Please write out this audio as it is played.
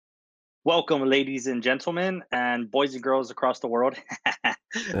Welcome, ladies and gentlemen, and boys and girls across the world. I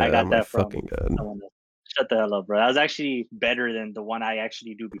Oh got my that from fucking god. someone else. Shut the hell up, bro. That was actually better than the one I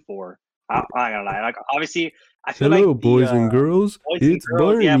actually do before. I ain't gonna lie. Like, obviously, I feel like Hello, the boys and girls. boys and It's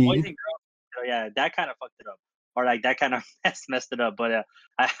girls, yeah, boys Barney. and girls, yeah, that kind of fucked it up, or like that kind of messed it up. But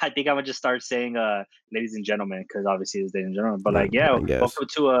I think I'm gonna just start saying, ladies and gentlemen, because obviously it's ladies and gentlemen. But Yeah, like, yeah, I guess. welcome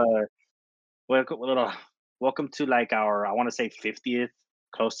to welcome to like our I want to say 50th,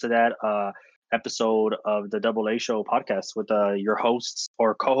 close to that episode of the Double A Show podcast with your hosts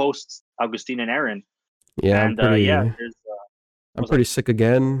or co-hosts Augustine and Aaron. Yeah, And yeah, there's I'm what's up? pretty sick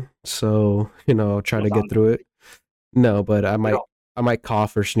again, so I'll try You to don't get sound through it. No, but I you might don't I might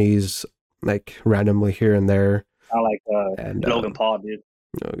cough or sneeze like randomly here and there. sound like And Logan Paul, dude.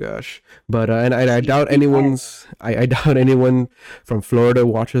 oh gosh. But and I He, doubt he's fine. I doubt anyone from Florida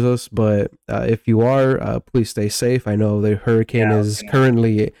watches us, but if you are, please stay safe. I know the Yeah, hurricane I was is gonna.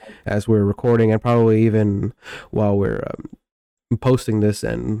 currently, as we're recording, and probably even while we're posting this,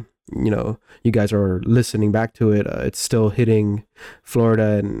 and you guys are listening back to it, it's still hitting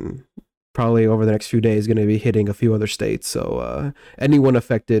Florida, and probably over the next few days going to be hitting a few other states. So anyone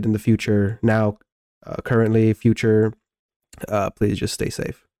affected in the future, now, currently, future, please just stay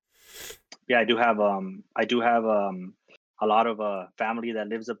safe. Yeah, I do have a lot of family that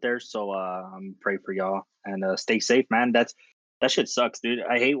lives up there, so I'm pray for y'all and stay safe, man. That shit sucks, dude.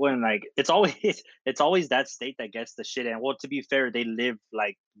 I hate when like it's always it's always that state that gets the shit. And well, to be fair, they live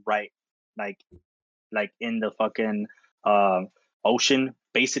like right, like in the fucking um ocean,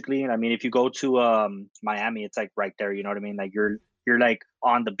 basically. I mean, if you go to Miami, it's like right there. You know what I mean? Like you're like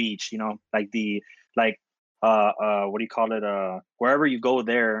on the beach. You know, like the like what do you call it? Wherever you go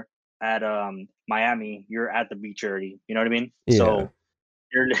there at Miami, you're at the beach already. You know what I mean? Yeah. So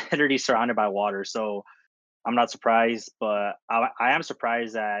you're literally surrounded by water. So I'm not surprised, but I am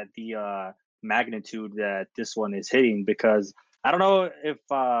surprised at the magnitude that this one is hitting because I don't know if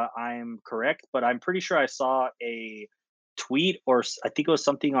I'm correct, but I'm pretty sure I saw a tweet I think it was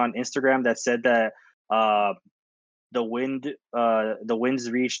something on Instagram that said that uh, the winds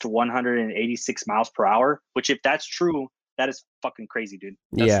reached 186 miles per hour. Which, if that's true, that is fucking crazy, dude.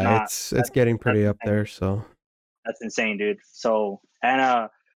 That's Yeah, not it's getting that's pretty up insane. there, so That's insane, dude. So and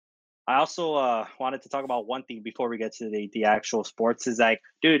I also wanted to talk about one thing before we get to the actual sports. Is like,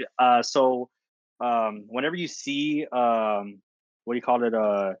 dude. Whenever you see what do you call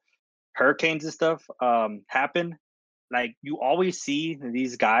it, hurricanes and stuff happen, like you always see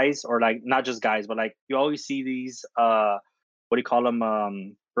these guys, or like not just guys, but like you always see these what do you call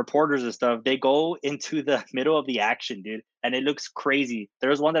them, reporters and stuff. They go into the middle of the action, dude, and it looks crazy. There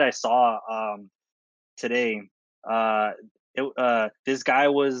was one that I saw today. This guy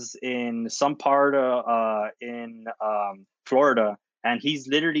was in some part in Florida, and he's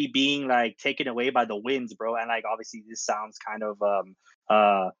literally being like taken away by the winds, bro. And like obviously this sounds kind of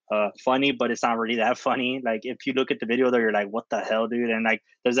funny, but it's not really that funny. Like if you look at the video there, you're like, what the hell, dude? And like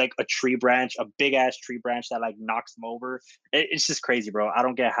there's like a tree branch, a big ass tree branch that like knocks him over. It's just crazy, bro. I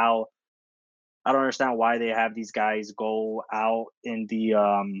don't understand why they have these guys go out in the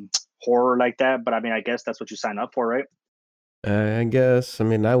horror like that. But I mean, I guess that's what you sign up for, right? I guess, I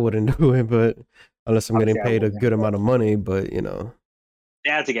mean, I wouldn't do it, but unless I'm getting Obviously, I paid a wouldn't. good But amount of money, but they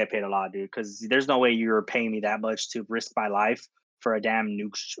have to get paid a lot, dude. Because there's no way you're paying me that much to risk my life for a damn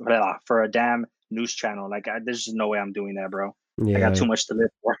news channel. Like, there's just no way I'm doing that, bro. I got yeah. too much to live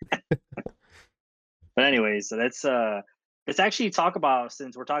for. But anyways, so let's actually talk about,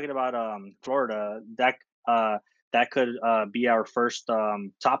 since we're talking about Florida, uh that could be our first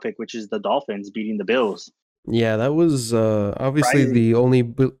topic, which is the Dolphins beating the Bills. Yeah, that was obviously Surprising. the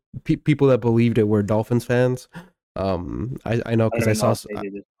only people that believed it were Dolphins fans. I know I don't because I even saw know if they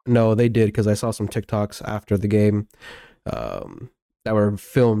did it. no, they did, because I saw some TikToks after the game, um, that were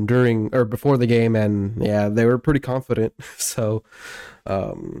filmed during or before the game, and yeah, they were pretty confident. So,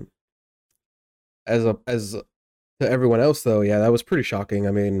 um, as to everyone else, though, yeah, that was pretty shocking.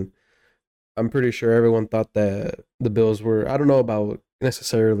 I mean, I'm pretty sure everyone thought that the Bills were, I don't know about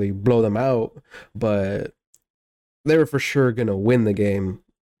necessarily blow them out, but they were for sure gonna win the game.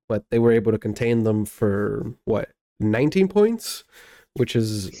 But they were able to contain them for what, 19 points, which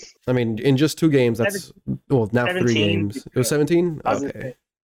is, I mean, in just two games. Seven- That's, well, now three 17. games. It was 17. I was gonna Okay,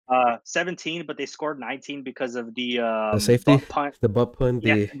 say 17, but they scored 19 because of the the butt safety, punt. the butt punt,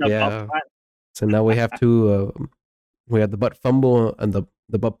 Yeah, the the butt yeah. punt. So now we have to. We have the butt fumble and the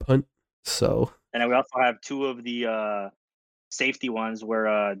butt punt. So And then we also have two of the safety ones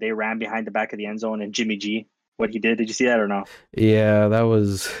where they ran behind the back of the end zone, and Jimmy G, what he did. Did you see that or no? yeah, that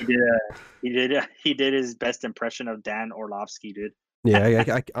was He did he did his best impression of Dan Orlovsky, dude. Yeah,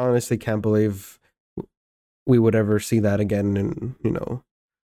 I honestly can't believe we would ever see that again, and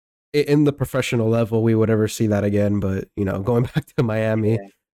in the professional level, we would ever see that again. But going back to Miami,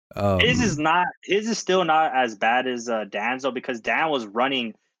 Yeah. um, His is still not as bad as Dan's though, because Dan was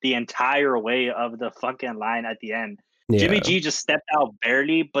running the entire way of the fucking line at the end. Jimmy yeah, G just stepped out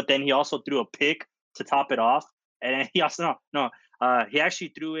barely, but then he also threw a pick to top it off, and then he also he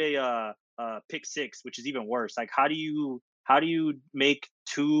actually threw a pick six, which is even worse. Like how do you make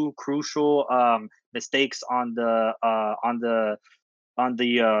two crucial mistakes on the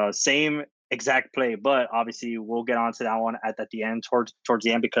same exact play? But obviously, we'll get onto that one at the end, towards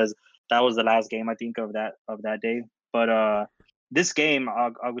the end, because that was the last game I think of that day. But this game,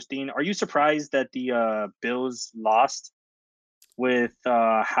 Augustine, are you surprised that the Bills lost with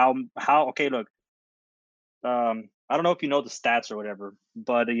how? Okay, look, I don't know if you know the stats or whatever,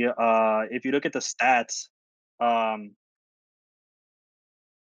 but if you look at the stats, um,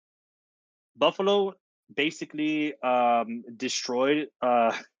 Buffalo basically destroyed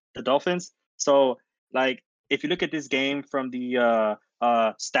the Dolphins. So, like, if you look at this game from the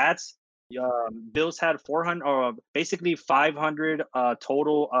stats, Bills had 400 or basically 500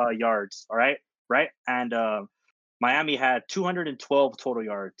 total yards. All right, right, and Miami had 212 total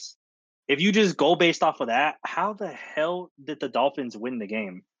yards. If you just go based off of that, how the hell did the Dolphins win the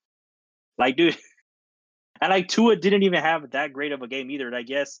game? Like, dude, and like Tua didn't even have that great of a game either. I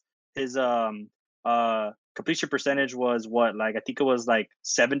guess his completion percentage was what, like I think it was like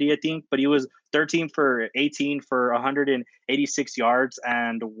 70, I think, but he was 13 for 18 for 186 yards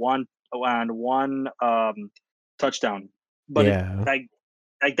and one touchdown. But it yeah,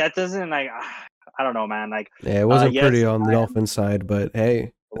 like that doesn't like I don't know, man. Like yeah. It wasn't yes, pretty on the Dolphins side, but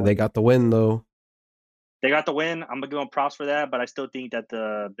hey, I they got the win though. they got the win. I'm gonna give them props for that, but I still think that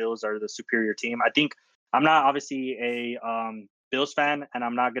the Bills are the superior team. I think I'm not obviously a Bills fan, and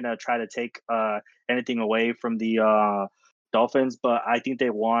I'm not gonna try to take anything away from the Dolphins, but I think they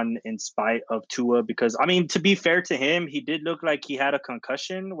won in spite of Tua because I mean, to be fair to him, he did look like he had a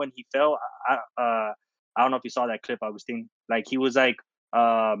concussion when he fell. I don't know if you saw that clip, Augustine. Like he was like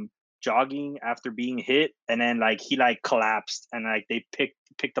jogging after being hit, and then like he like collapsed, and like they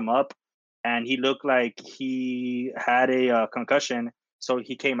picked him up, and he looked like he had a concussion. So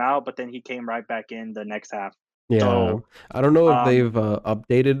he came out, but then he came right back in the next half. Yeah, So I don't know if um, they've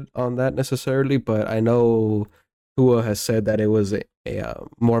updated on that necessarily, but I know Tua has said that it was a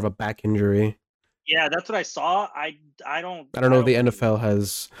more of a back injury. yeah, that's what I saw. I don't know I if don't the believe NFL that.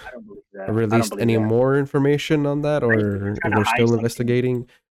 has I don't believe that. I don't released believe any that. more information on that, They're or trying if to they're hide still something. investigating.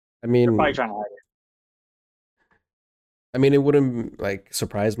 I They're probably mean, trying to hide it. it wouldn't like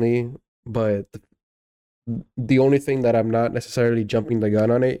surprise me, but the only thing that I'm not necessarily jumping the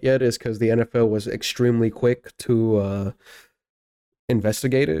gun on it yet is because the NFL was extremely quick to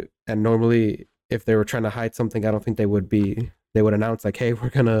investigate it, and normally if they were trying to hide something, I don't think they would announce like, hey, we're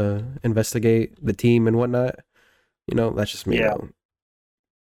gonna investigate the team and whatnot. That's just me Yeah, though.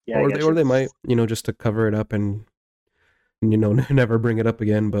 yeah, I Or get you. they might, just to cover it up and never bring it up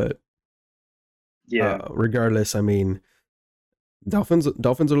again. But Yeah, regardless, I mean, Dolphins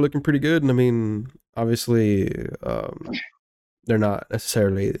are looking pretty good, and I mean, obviously, they're not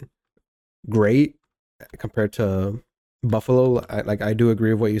necessarily great compared to Buffalo. I do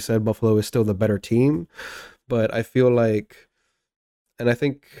agree with what you said. Buffalo is still the better team, but I feel like, and I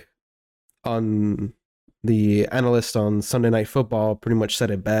think on the analyst on Sunday Night Football pretty much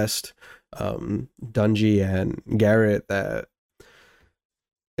said it best, Dungy and Garrett, that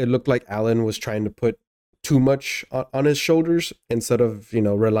it looked like Allen was trying to put too much on his shoulders instead of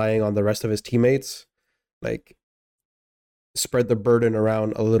relying on the rest of his teammates. Like, spread the burden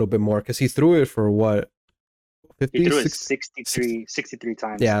around a little bit more, because he threw it for what, he 50, threw it 60, 60. 63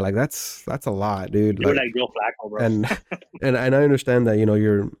 times. Yeah, like that's a lot, dude. He threw it like Like, Joe Flacco, bro. and and I understand that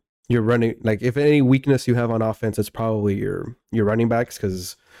you're running, like, if any weakness you have on offense, it's probably your running backs,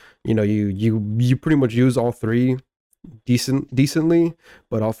 because you pretty much use all three decently,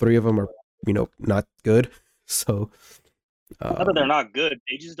 but all three of them are not good. So Not that they're um not good,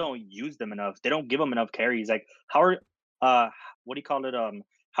 they just don't use them enough. They don't give them enough carries. Like how are uh what do you call it?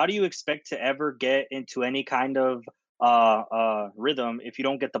 How do you expect to ever get into any kind of rhythm if you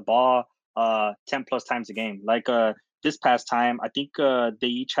don't get the ball 10 plus times a game? Like this past time, I think they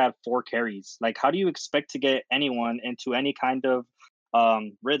each had 4 carries. Like how do you expect to get anyone into any kind of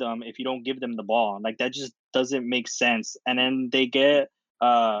rhythm if you don't give them the ball? Like that just doesn't make sense. And then they get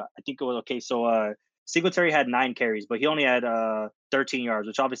I think it was okay, so Singletary had 9 carries, but he only had 13 yards,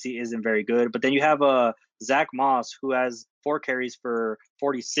 which obviously isn't very good. But then you have Zach Moss, who has 4 carries for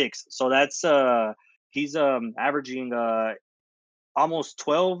 46. So that's he's averaging almost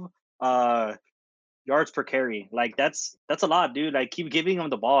 12 uh yards per carry. Like that's a lot, dude. Like keep giving him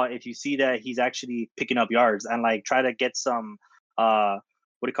the ball if you see that he's actually picking up yards, and like try to get some what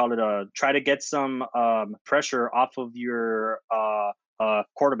do you call it? Try to get some pressure off of your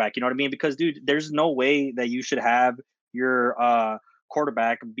quarterback. You know what I mean? Because dude, there's no way that you should have your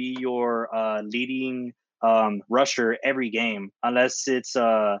quarterback be your leading rusher every game unless it's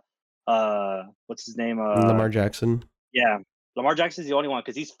what's his name? Lamar Jackson. Yeah, Lamar Jackson's the only one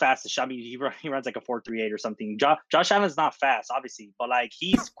because he's fast. I mean, he runs like a 4.38 or something. Josh Allen's not fast, obviously, but like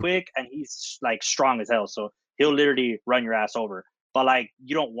he's quick and he's like strong as hell. So he'll literally run your ass over. But like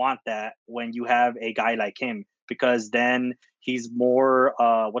you don't want that when you have a guy like him because then he's more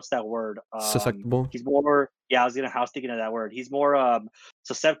what's that word? Susceptible. He's more yeah. I was thinking of that word. He's more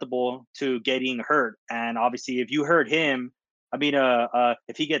susceptible to getting hurt. And obviously, if you hurt him, I mean,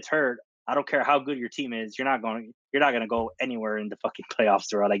 if he gets hurt, I don't care how good your team is, you're not gonna go anywhere in the fucking playoffs,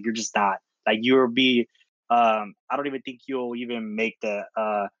 bro. Like you're just not. Like you'll be I don't even think you'll even make the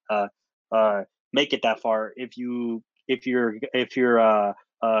make it that far if your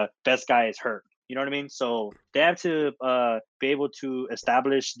best guy is hurt. You know what I mean? So they have to be able to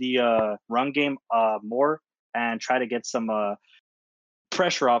establish the run game more and try to get some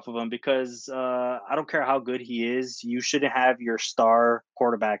pressure off of him because I don't care how good he is, you shouldn't have your star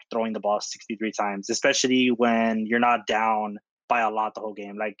quarterback throwing the ball 63 times, especially when you're not down by a lot the whole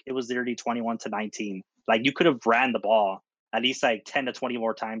game. Like it was literally 21-19. Like you could have ran the ball at least like 10 to 20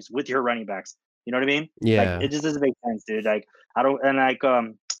 more times with your running backs. You know what I mean? Like Yeah. it just doesn't make sense, dude. Like I don't and like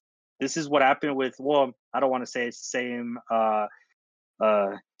this is what happened with I don't want to say it's the same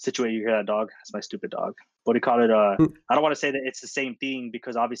situation. You hear that dog? That's my stupid dog. What do you call it? I don't want to say that it's the same thing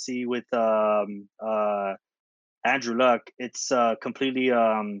because obviously with Andrew Luck, it's completely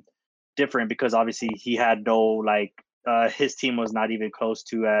different because obviously he had no like his team was not even close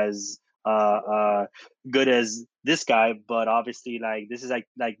to as good as this guy. But obviously, like this is like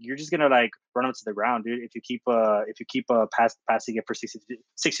you're just gonna like run him to the ground, dude. If you keep passing it for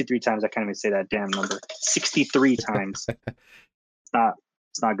 63 times, I can't even say that damn number. 63 times.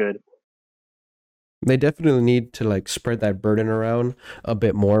 It's not good. They definitely need to like spread that burden around a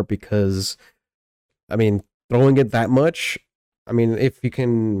bit more because I mean, throwing it that much, I mean, if you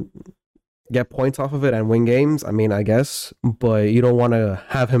can get points off of it and win games, I mean, I guess, but you don't want to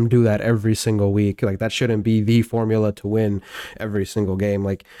have him do that every single week. Like that shouldn't be the formula to win every single game.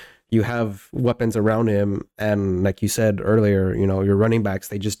 Like you have weapons around him and like you said earlier, you know, your running backs,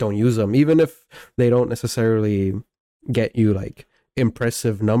 they just don't use them even if they don't necessarily get you like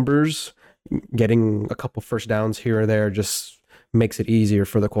impressive numbers. Getting a couple first downs here or there just makes it easier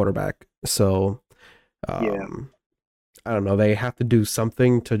for the quarterback. So Yeah. I don't know. They have to do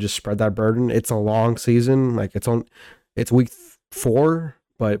something to just spread that burden. It's a long season. Like it's week 4,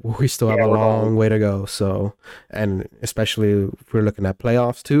 but we still have a long way to go. So, and especially if we're looking at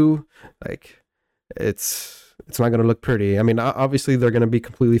playoffs too, like it's not going to look pretty. I mean, obviously they're going to be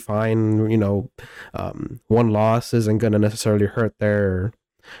completely fine. You know, one loss isn't going to necessarily hurt their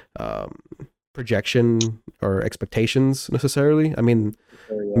projection or expectations necessarily. I mean,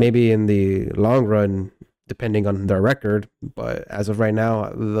 maybe in the long run, depending on their record, but as of right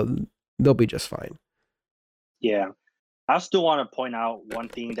now, they'll be just fine. Yeah. I still want to point out one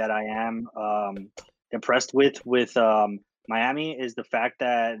thing that I am impressed with Miami is the fact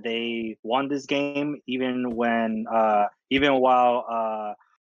that they won this game even while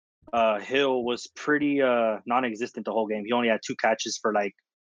Hill was pretty non-existent the whole game. He only had 2 catches for like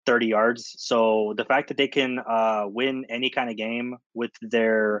 30 yards. So the fact that they can win any kind of game with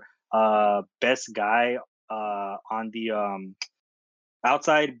their best guy on the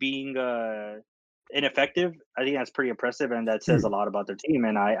outside being ineffective, I think that's pretty impressive, and that says a lot about their team.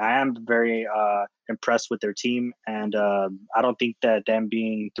 And I am very impressed with their team, and I don't think that them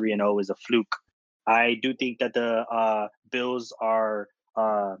being 3-0 is a fluke. I do think that the Bills are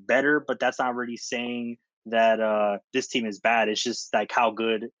better, but that's not really saying that this team is bad. It's just like how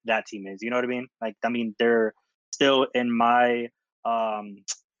good that team is. You know what I mean? Like, I mean, they're still, in my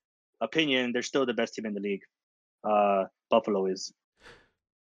opinion, they're still the best team in the league. Buffalo is.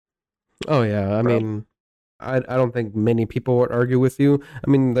 Oh yeah, I mean, I don't think many people would argue with you. I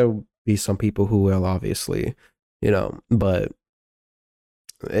mean, there'll be some people who will, obviously, you know, but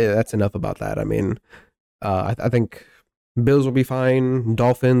that's enough about that. I mean, I think Bills will be fine.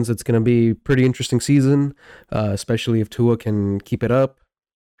 Dolphins, it's going to be pretty interesting season, especially if Tua can keep it up.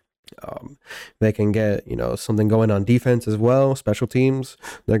 They can get, you know, something going on defense as well, special teams.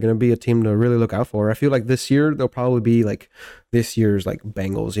 They're going to be a team to really look out for. I feel like this year they'll probably be like this year's like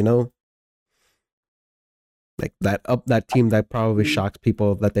Bengals, you know? like that team that probably shocks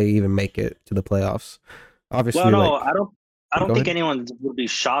people that they even make it to the playoffs. Well, Obviously, no, like I don't go think ahead. anyone would be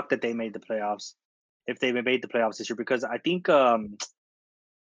shocked that they made the playoffs if they made the playoffs this year because I think there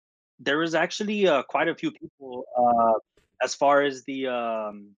was actually quite a few people as far as the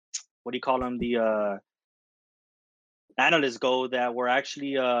what do you call them the analysts go that were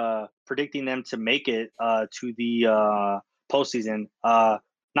actually predicting them to make it to the postseason.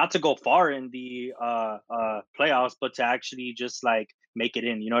 Not to go far in the playoffs, but to actually just like make it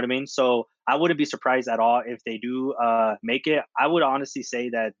in. You know what I mean? So I wouldn't be surprised at all if they do make it. I would honestly say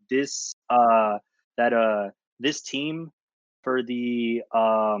that that this team for the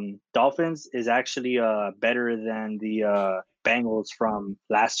Dolphins is actually better than the Bengals from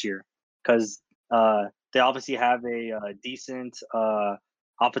last year because they obviously have a decent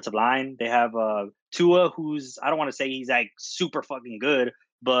offensive line. They have Tua, who's I don't want to say he's like super fucking good,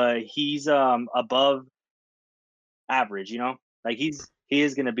 but he's above average. You know, like he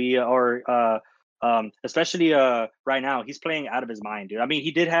is gonna be or especially right now he's playing out of his mind, dude. I mean,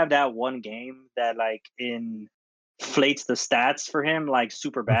 he did have that one game that like inflates the stats for him like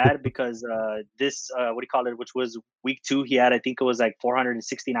super bad because this what do you call it, which was week 2, he had I think it was like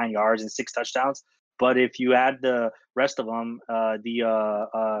 469 yards and 6 touchdowns. But if you add the rest of them,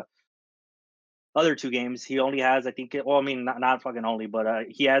 the other 2 games, he only has I think well I mean not fucking only, but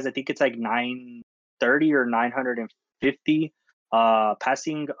he has I think it's like 930 or 950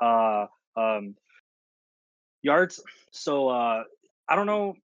 passing um yards. So I don't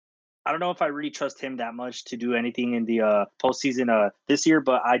know I don't know if I really trust him that much to do anything in the postseason this year,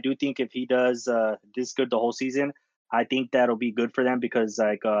 but I do think if he does this good the whole season, I think that'll be good for them because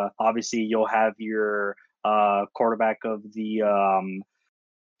like obviously you'll have your quarterback of the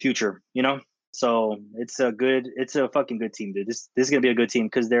future, you know. So it's a fucking good team, dude. This is gonna be a good team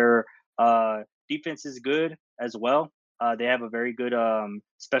because their defense is good as well. They have a very good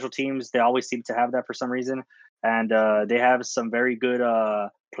special teams. They always seem to have that for some reason, and they have some very good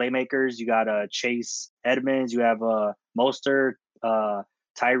playmakers. You got Chase Edmonds, you have Mostert,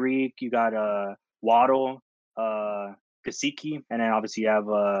 Tyreek, you got Waddle, Kasiki, and then obviously you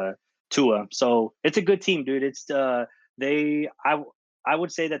have Tua. So it's a good team, dude. It's they I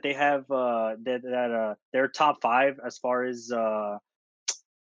would say that they have they're top 5 as far as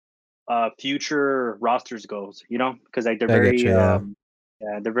future rosters goes. You know, because like they're I get very you. Yeah.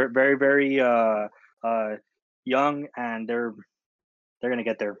 yeah they're very uh young and they're gonna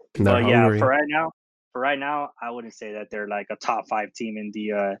get there. They're But yeah, hungry. for right now, I wouldn't say that they're like a top 5 team in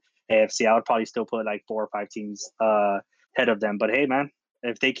the AFC. I would probably still put like 4 or 5 teams ahead of them. But hey, man,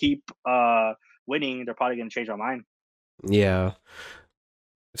 if they keep winning, they're probably gonna change my mind. Yeah.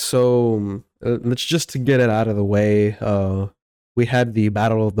 So let's just to get it out of the way. We had the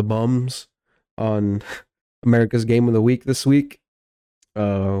Battle of the Bums on America's Game of the Week this week. We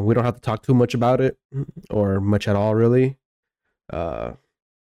don't have to talk too much about it, or much at all, really. Uh,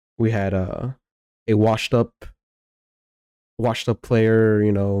 we had a washed up player,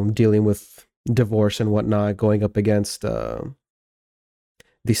 you know, dealing with divorce and whatnot, going up against the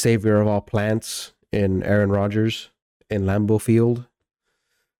savior of all plants in Aaron Rodgers in Lambeau Field.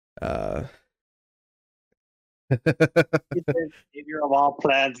 Uh, Savior of all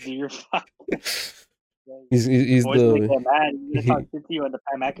plans, dude. You're fucking. Your he's boy's gonna the get mad. He's gonna talk he, shit to you on the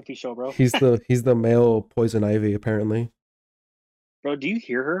Pat McAfee show, bro. he's the male poison ivy apparently. Bro, do you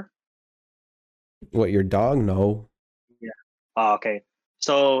hear her? What, your dog? No. Yeah. Oh, okay.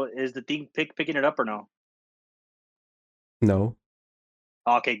 So is the thing picking it up or no? No.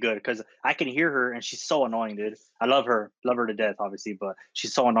 Oh, okay, good. Because I can hear her and she's so annoying, dude. I love her to death, obviously, but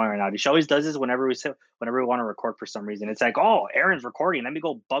she's so annoying right now. She always does this whenever we want to record for some reason. It's like, oh, Aaron's recording. Let me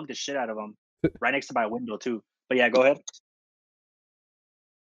go bug the shit out of him right next to my window too. But yeah, go ahead.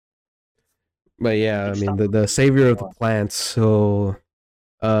 But yeah, I Dude, mean stop. the savior of the plants. So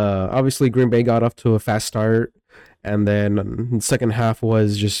obviously Green Bay got off to a fast start, and then the second half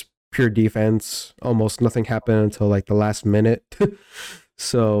was just pure defense. Almost nothing happened until like the last minute.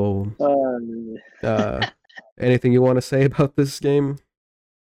 So uh anything you want to say about this game?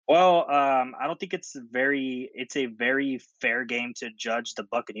 Well, I don't think it's a very fair game to judge the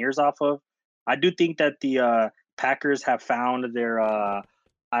Buccaneers off of. I do think that the Packers have found their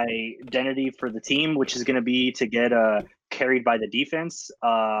identity for the team, which is going to be to get carried by the defense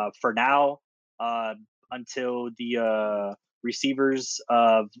for now uh, until the receivers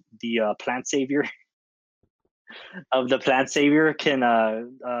of the plant savior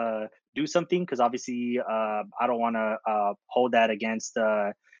can do something because obviously I don't want to hold that against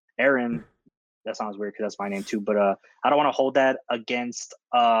Aaron. That sounds weird because that's my name too, but I don't want to hold that against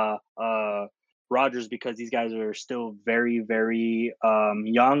Rodgers because these guys are still very, very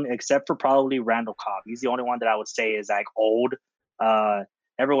young, except for probably Randall Cobb. He's the only one that I would say is like old.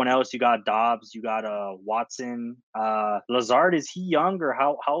 Everyone else, you got Dobbs, you got Watson. Lazard, is he young or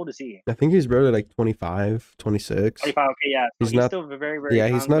how old is he? I think he's barely like 25, 26. 25. Okay, yeah. So He's he's not. still very, very Yeah,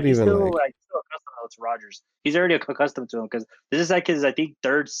 he's young, not but he's even still like. like still accustomed to Rodgers. He's already accustomed to him because this is like his, I think, He's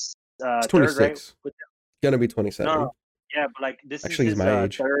third, right? 26. Gonna be No, 27. yeah, but like this is Actually, he's his my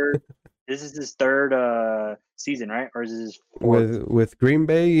age. third. This is his third season, right? Or is this his fourth? With Green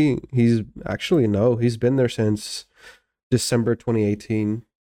Bay, he's actually no. He's been there since December 2018.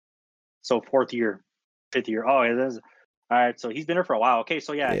 So fourth year, fifth year. Oh, it is. All right, so he's been there for a while. Okay,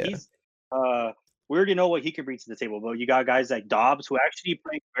 so yeah, Yeah. he's we already know what he can bring to the table, but you got guys like Dobbs who actually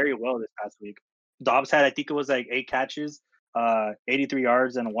played very well this past week. Dobbs had, I think it was like 8 catches, 83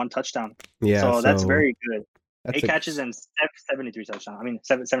 yards and 1 touchdown. Yeah, So that's very good. that's 8 catches and 73 touchdowns. I mean,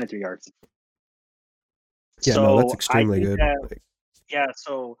 73 yards. Yeah, no, that's So I extremely think good. that yeah,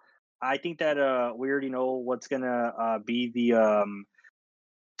 so I think that we already know what's gonna be the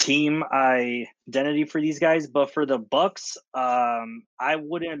team identity for these guys, but for the Bucks, I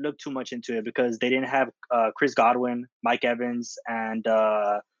wouldn't look too much into it because they didn't have Chris Godwin, Mike Evans, and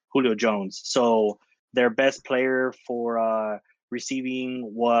Julio Jones. So their best player for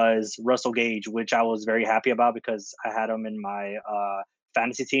receiving was Russell Gage, which I was very happy about because I had him in my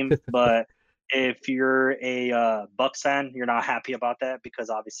fantasy team. But if you're a Bucks fan, you're not happy about that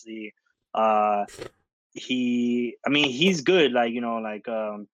because obviously he's good, like, like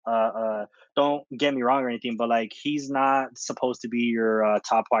don't get me wrong or anything, but like he's not supposed to be your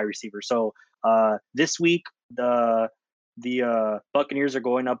top wide receiver. So this week the Buccaneers are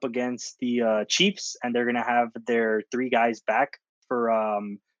going up against the Chiefs, and they're gonna have their 3 guys back for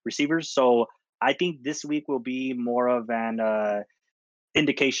receivers. So I think this week will be more of an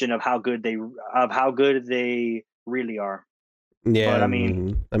indication of how good they really are. Yeah, But I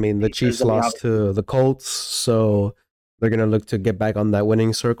mean, the Chiefs lost to the Colts, so they're gonna look to get back on that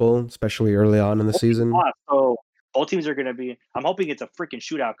winning circle, especially early on in the season. So both teams are gonna be. I'm hoping it's a freaking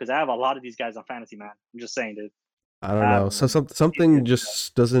shootout because I have a lot of these guys on fantasy, man. I'm just saying, dude. I don't know. So something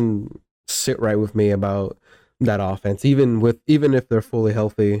just doesn't sit right with me about that offense, even if they're fully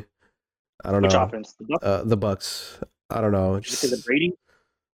healthy. I don't know. Which offense? The Bucks. I don't know. Just because of Brady?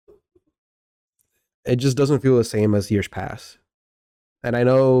 It just doesn't feel the same as years past. And I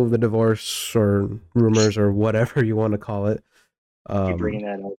know the divorce or rumors or whatever you want to call it. Keep bringing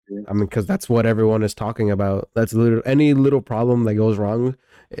that up, dude. I mean, because that's what everyone is talking about. That's literally any little problem that goes wrong,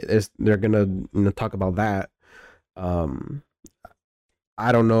 they're gonna talk about that.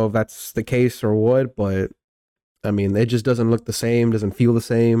 I don't know if that's the case or what, but I mean, it just doesn't look the same, doesn't feel the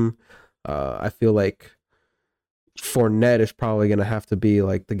same. I feel like Fournette is probably gonna have to be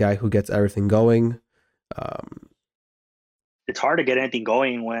like the guy who gets everything going. It's hard to get anything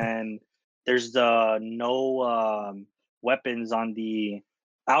going when there's no weapons on the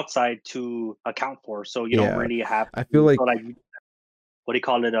outside to account for, so you don't really have. I feel like, what do you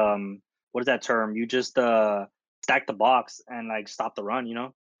call it? What is that term? You just stack the box and like stop the run.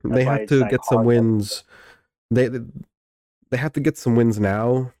 They have to get some wins. They have to get some wins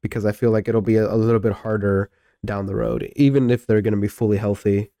now because I feel like it'll be a little bit harder down the road, even if they're going to be fully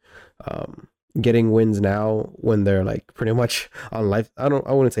healthy. Getting wins now when they're like pretty much on life. I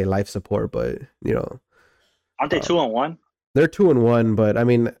wouldn't say life support, but aren't they 2-1? They're 2-1, but I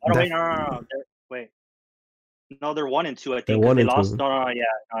mean, no. No, they're 1-2. I think because they lost.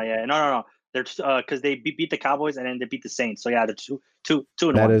 No. They're because they beat the Cowboys and then they beat the Saints. So yeah, they're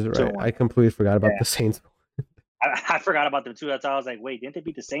 2-1. That is right. I completely forgot about the Saints. I forgot about them too. That's why I was like, wait, didn't they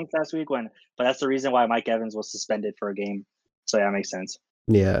beat the Saints last week? But that's the reason why Mike Evans was suspended for a game. So yeah, it makes sense.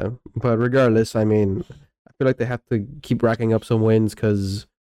 Yeah, but regardless, I mean, I feel like they have to keep racking up some wins because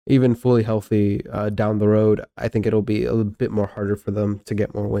even fully healthy down the road, I think it'll be a little bit more harder for them to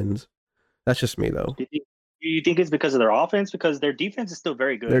get more wins. That's just me, though. Do you think it's because of their offense? Because their defense is still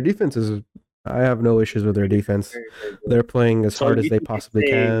very good. Their defense is. I have no issues with their defense. Very They're playing as hard as they possibly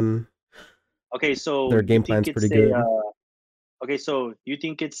can. Okay, so their game plan's pretty good. Okay, so you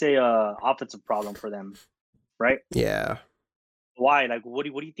think it's a offensive problem for them, right? Yeah. Why? Like, what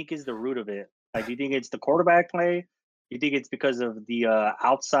do you think is the root of it? Like, do you think it's the quarterback play? You think it's because of the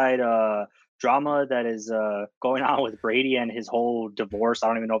outside drama that is going on with Brady and his whole divorce? I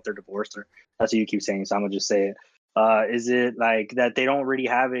don't even know if they're divorced or that's what you keep saying, so I'm gonna just say it. Is it like that they don't really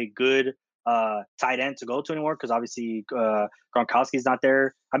have a good tight end to go to anymore? Because obviously Gronkowski's not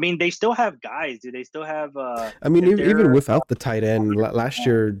there. I mean, they still have guys. Do they still have? I mean, even without the tight end, last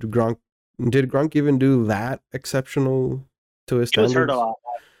year did Gronk even do that exceptional to his standards? He was hurt a lot.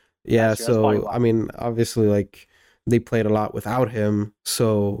 Yeah, last year. That's probably so why. I mean, obviously, like they played a lot without him,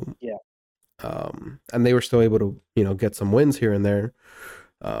 so Yeah. and they were still able to get some wins here and there.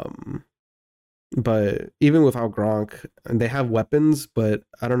 Um, but even without Gronk, and they have weapons, but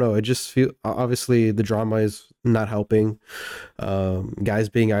I don't know. It just feel obviously the drama is not helping. Guys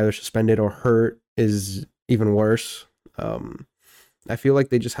being either suspended or hurt is even worse. Um, I feel like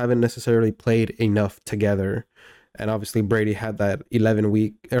they just haven't necessarily played enough together. And obviously Brady had that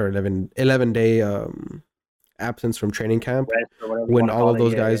 11-week or 11 day absence from training camp Rest or whatever you when want to all call of it.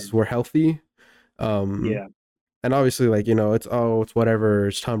 those Yeah. guys were healthy. Um, Yeah. and obviously, like it's whatever.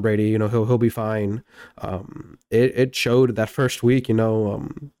 It's Tom Brady. He'll be fine. It showed that first week.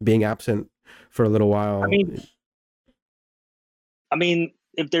 Being absent for a little I while. mean,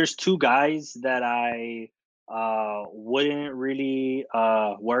 if there's two guys that I wouldn't really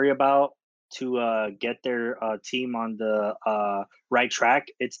worry about to get their team on the right track,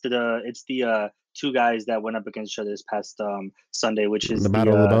 it's the two guys that went up against each other this past Sunday, which The is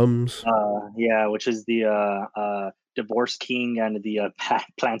Battle of the Bums. which is the Divorce King and the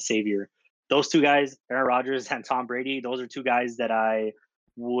Plant Savior. Those two guys, Aaron Rodgers and Tom Brady, those are two guys that I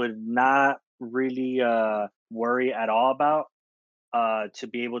would not really worry at all about to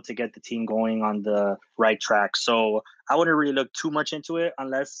be able to get the team going on the right track. So I wouldn't really look too much into it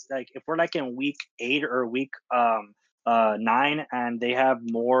unless like if we're like in week 8 or week 9 and they have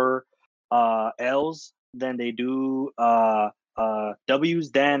more L's than they do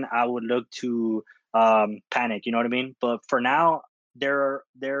W's, then I would look to panic. You know what I mean? But for now, they're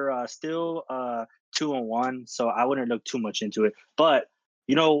still 2-1, so I wouldn't look too much into it. But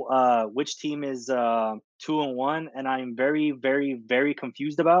which team is 2-1, and I'm very, very, very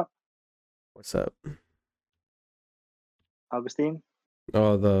confused about What's up? Augustine.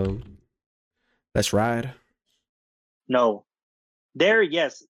 Oh, the Let's Ride. No, there,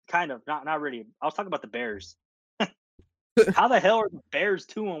 yes, kind of, not really. I was talking about the Bears. How the hell are the Bears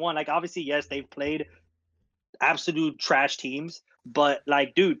 2-1? Like, obviously, yes, they've played absolute trash teams, but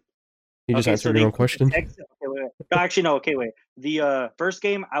like, dude. You just Okay, so answered they your own beat the question. Texans. Okay, wait, wait. No, actually, no. Okay, wait. The first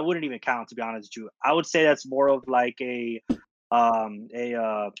game I wouldn't even count, to be honest with you. I would say that's more of like what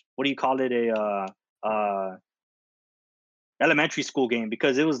do you call it, elementary school game,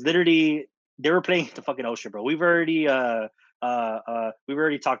 because it was literally they were playing the fucking ocean, bro. We've already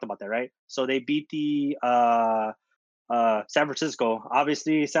talked about that, right? So they beat the San Francisco.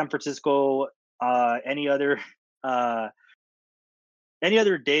 Obviously, San Francisco. Any other uh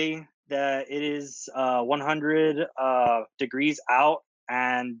day that it is 100 degrees out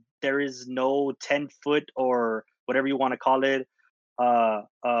and there is no 10-foot or whatever you want to call it, what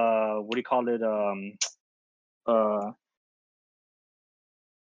do you call it, uh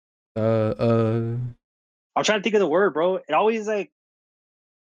Uh, uh, I'm trying to think of the word, bro. It always like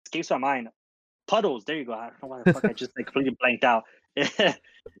escapes my mind. Puddles, there you go. I don't know why the fuck I just like completely blanked out.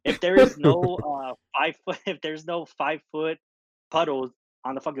 If there is no 5 foot, if there's no 5 foot puddles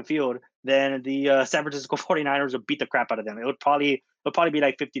on the fucking field, then the San Francisco 49ers would beat the crap out of them. It would probably be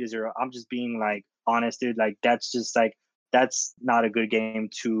like 50-0. I'm just being like honest, dude. Like that's not a good game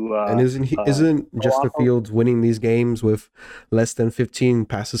to and isn't go off Justin of. Fields winning these games with less than 15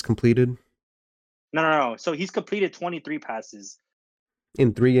 passes completed No, no, no. So he's completed 23 passes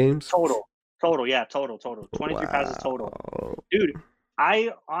in 3 games? total. Total, yeah, total. 23 passes total. Wow. Dude,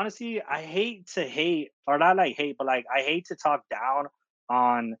 I honestly I hate to hate, or not like hate, but like I hate to talk down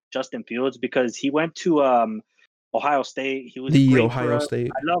on Justin Fields because he went to Ohio State. He was The great for Ohio us.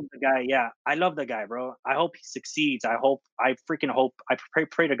 State. I love the guy. Yeah, I love the guy, bro. I hope he succeeds. I freaking hope. I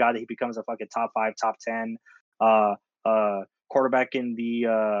pray to God that he becomes a fucking top 5, top 10 uh quarterback in the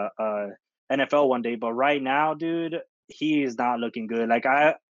NFL one day. But right now, dude, he is not looking good. Like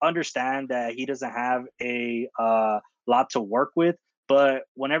I understand that he doesn't have a lot to work with, but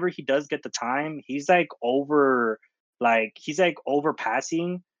whenever he does get the time, he's like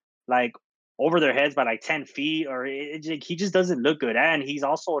overpassing, like over their heads by like 10 feet, or he just doesn't look good. And he's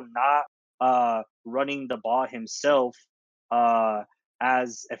also not running the ball himself uh,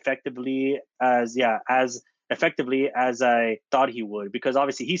 as effectively as I thought he would, because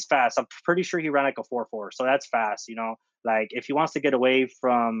obviously he's fast. I'm pretty sure he ran like a 4.4, so that's fast. Like if he wants to get away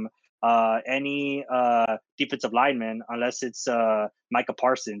from any defensive lineman, unless it's Micah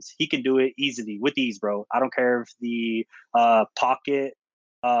Parsons, he can do it easily with ease, bro. I don't care if the pocket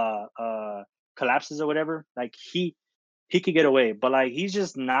uh, uh, collapses or whatever. Like he could get away, but like he's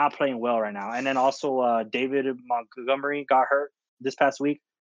just not playing well right now. And then also David Montgomery got hurt this past week.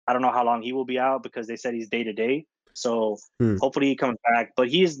 I don't know how long he will be out because they said he's day to day. So Hmm. hopefully he comes back. But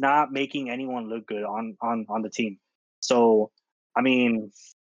he is not making anyone look good on the team. So I mean,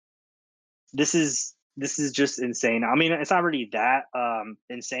 this is just insane. I mean, it's not really that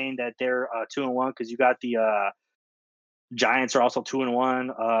insane that they're 2-1 because you got the Giants are also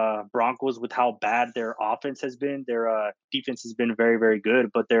 2-1. Broncos, with how bad their offense has been, their defense has been very, very good,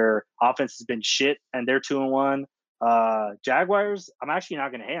 but their offense has been shit, and they're 2-1. Jaguars, I'm actually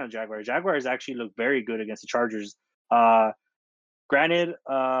not going to hate on Jaguars. Jaguars actually look very good against the Chargers. Granted,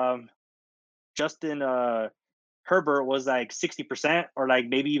 Justin Herbert was like 60% or like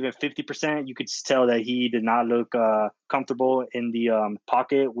maybe even 50%. You could tell that he did not look comfortable in the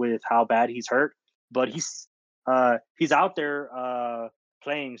pocket with how bad he's hurt, but he's out there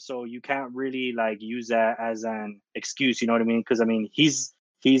playing, so you can't really like use that as an excuse. You know what I mean? Because I mean he's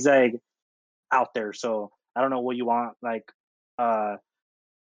like out there, so I don't know what you want uh I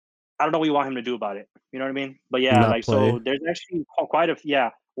don't know what you want him to do about it. You know what I mean? But yeah, Not like play. so there's actually quite a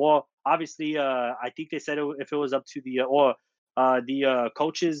yeah. Well, obviously, I think they said if it was up to the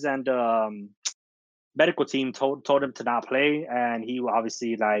coaches and medical team told him to not play, and he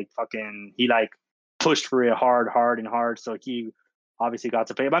obviously like fucking he like pushed for it hard, so he obviously got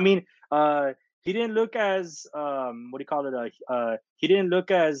to play. But I mean, he didn't look as what do you call it? He didn't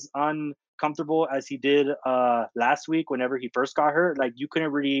look as uncomfortable as he did last week whenever he first got hurt. Like you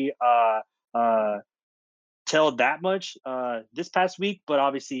couldn't really uh tell that much this past week, but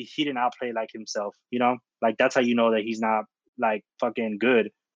obviously he did not play like himself, you know? Like that's how you know that he's not like fucking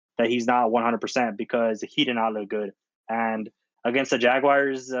good, that he's not 100% because he did not look good. And against the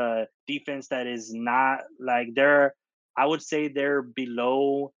Jaguars defense that is not like they're I would say they're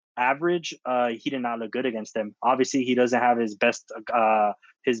below average. He did not look good against them. Obviously he doesn't have his best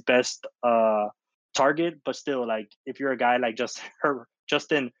target, but still like if you're a guy like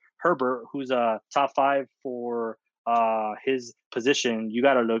Justin Herbert, who's a top 5 for his position, you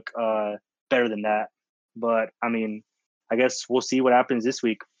got to look better than that. But I mean, I guess we'll see what happens this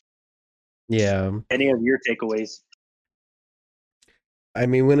week. Yeah. Any of your takeaways? I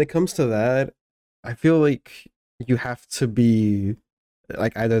mean, when it comes to that, I feel like you have to be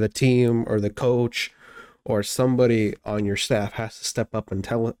like either the team or the coach or somebody on your staff has to step up and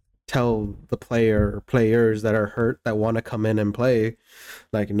tell the players that are hurt that want to come in and play,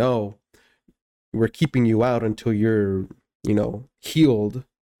 like, no, we're keeping you out until you're, healed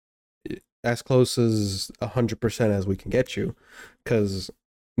as close as 100% as we can get you, because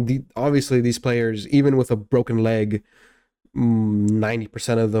obviously these players, even with a broken leg,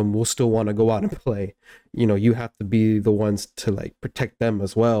 90% of them will still want to go out and play. You have to be the ones to like protect them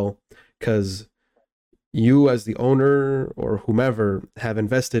as well, because you as the owner or whomever have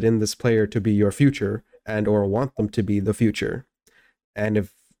invested in this player to be your future and or want them to be the future. And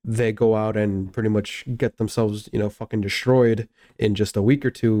if they go out and pretty much get themselves, fucking destroyed in just a week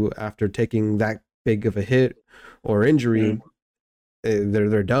or two after taking that big of a hit or injury, Mm.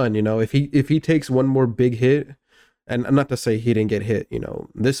 they're done. If he takes one more big hit, and not to say he didn't get hit,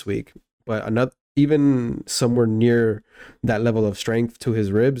 this week, but another even somewhere near that level of strength to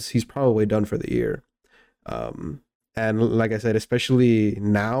his ribs, he's probably done for the year. Um, and like I said, especially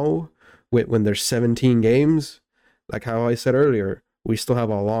now when there's 17 games, like how I said earlier, we still have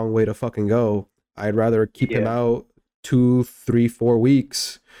a long way to fucking go. I'd rather keep him Yeah, out 2, 3, 4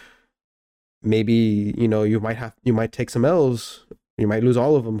 weeks. Maybe, you might take some L's. You might lose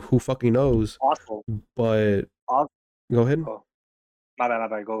all of them. Who fucking knows? awesome. But go ahead. Oh, my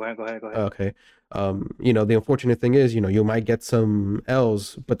bad. Go ahead. Okay. The unfortunate thing is, you might get some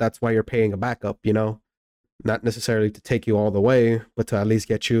L's, but that's why you're paying a backup. Not necessarily to take you all the way, but to at least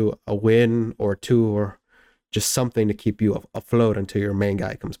get you a win or two or just something to keep you afloat until your main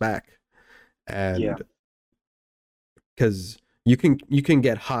guy comes back. Yeah. And because you can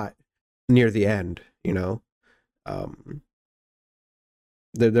get hot near the end. Um,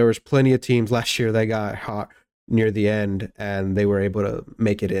 there was plenty of teams last year that got hot near the end and they were able to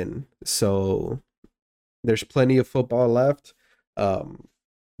make it in. So there's plenty of football left. Um,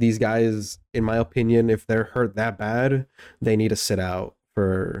 these guys, in my opinion, if they're hurt that bad, they need to sit out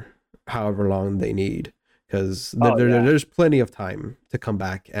for however long they need, because Oh yeah. there's plenty of time to come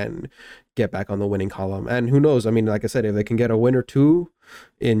back and get back on the winning column. And who knows? I mean, like I said, if they can get a win or two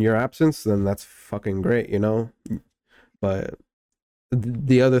in your absence, then that's fucking great. But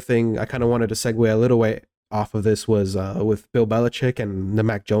the other thing I kind of wanted to segue a little way off of this was with Bill Belichick and the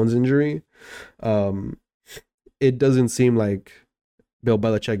Mac Jones injury. Um, it doesn't seem like Bill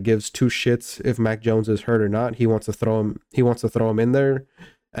Belichick gives two shits if Mac Jones is hurt or not. He wants to throw him. He wants to throw him in there,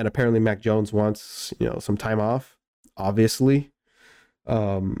 and apparently Mac Jones wants some time off. Obviously,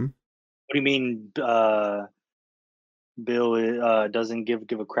 What do you mean Bill doesn't give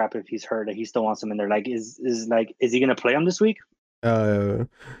a crap if he's hurt? He still wants him in there. Like is he gonna play him this week? uh,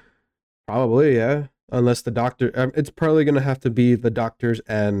 Probably, yeah. Unless the doctor, it's probably gonna have to be the doctors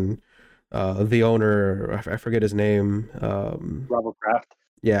and the owner. I forget his name. Robert Kraft.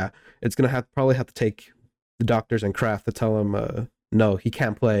 Yeah, it's gonna probably have to take the doctors and Kraft to tell him no, he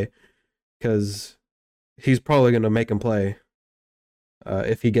can't play because he's probably gonna make him play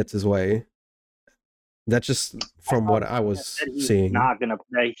if he gets his way. That's just I from saw what I that was said he's seeing. not gonna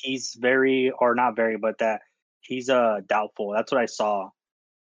play. He's very, or not very, but that he's doubtful. That's what I saw.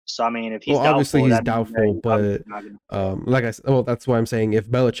 So I mean, if Well, he's obviously doubtful, he's that means that doubtful, he's obviously but not gonna. like I said, well, that's why I'm saying if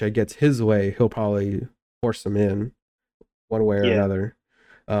Belichick gets his way, he'll probably force him in one way or Yeah, another.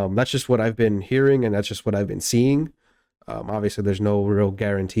 That's just what I've been hearing, and that's just what I've been seeing. Obviously, there's no real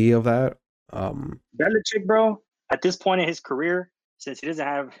guarantee of that. Belichick, bro. At this point in his career, since he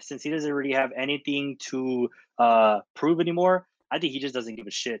doesn't really have anything to prove anymore, I think he just doesn't give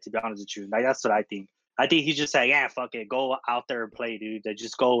a shit. To be honest with you, like that's what I think. I think he's just like, yeah, fuck it, go out there and play, dude. Like,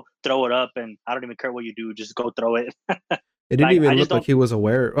 just go throw it up, and I don't even care what you do, just go throw it. It didn't Like I even just look like don't. he was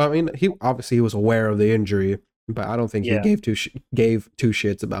aware. Well, I mean, he was aware of the injury, but I don't think he Yeah, gave two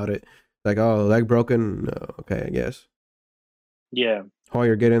shits about it. Like, oh, leg broken. No, okay, I guess. yeah, Oh,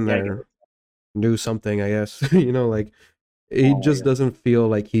 you're getting yeah. I get there. it. Do something, I guess. Like he Oh just yeah, doesn't feel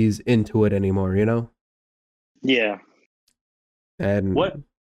like he's into it anymore. yeah. What? And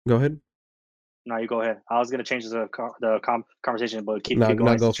go ahead. No, you go ahead. I was gonna change conversation, but keep Not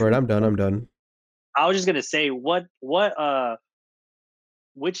going go since for it. you. I'm done. I'm done. I was just gonna say,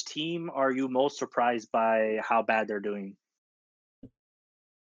 which team are you most surprised by how bad they're doing?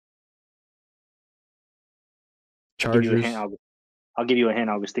 I'll give you a hint. Chargers. I'll give you a hint,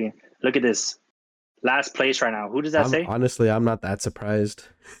 Augustine. Look at this. Last place right now. Who does that say? I'm not that surprised.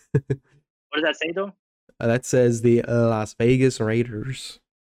 What does that say though? That says the Las Vegas Raiders.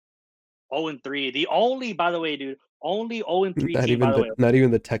 0-3. The only, by the way, dude, only 0-3 team, by the way. Not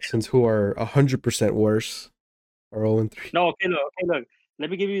even the Texans, who are 100% worse, are 0-3. No, okay, look. Let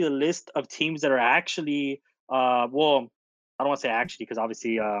me give you the list of teams that are actually well, I don't want to say actually because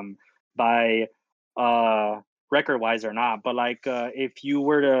obviously by record wise or not, but like if you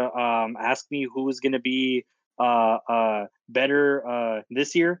were to ask me who's gonna be better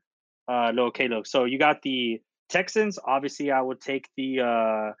this year, look. So you got the Texans, obviously I would take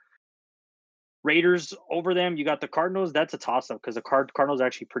the Raiders over them. You got the Cardinals. That's a toss up because the Cardinals are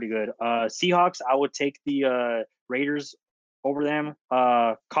actually pretty good. Seahawks, I would take the Raiders over them.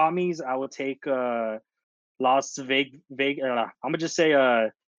 Commies, I would take Las Vegas. I'm gonna just say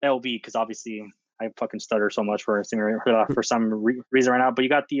LV because obviously I fucking stutter so much for some reason right now. But you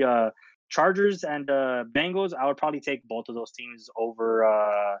got the Chargers and Bengals. I would probably take both of those teams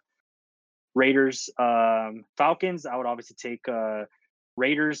over Raiders. Falcons, I would obviously take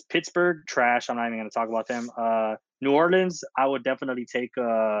Raiders. Pittsburgh, trash. I'm not even going to talk about them. New Orleans, I would definitely take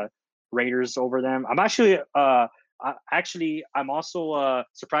Raiders over them. I'm actually I'm also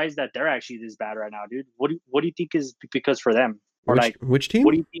surprised that they're actually this bad right now, dude. What do you think is because for them, or like Which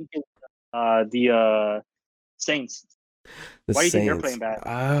what do team? you think is the Saints? The Why do you think they're Saints. playing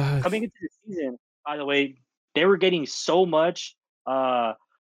bad? Coming into the season, by the way, they were getting so much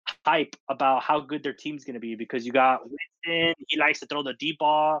hype about how good their team's going to be because you got Winston, he likes to throw the deep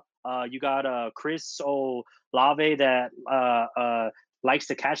ball. You got Chris Olave that likes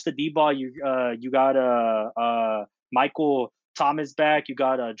to catch the deep ball. You got Michael Thomas back. You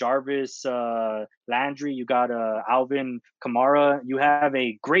got Jarvis Landry. You got Alvin Kamara. You have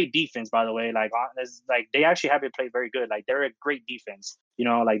a great defense, by the way. Like they actually haven't played very good. Like they're a great defense. You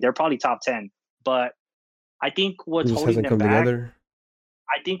know, like they're probably top 10. But I think It what's just holding hasn't them come back together.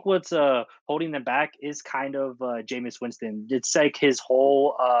 I think what's holding them back is kind of Jameis Winston. It's like his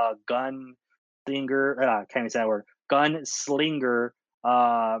whole gun slinger. Can't even say that word. Gun slinger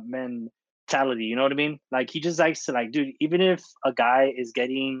mentality. You know what I mean? Like he just likes to like, dude. Even if a guy is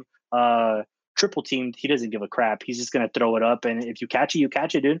getting triple teamed, he doesn't give a crap. He's just gonna throw it up, and if you catch it, you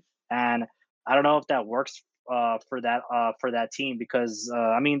catch it, dude. And I don't know if that works for that team because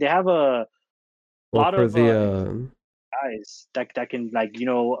I mean they have a Well, lot for of the guys that can like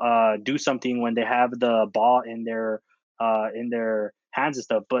do something when they have the ball in their hands and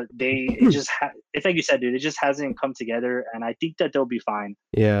stuff. But it's like you said, dude. It just hasn't come together, and I think that they'll be fine.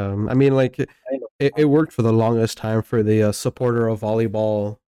 yeah, I mean, like it worked for the longest time for the supporter of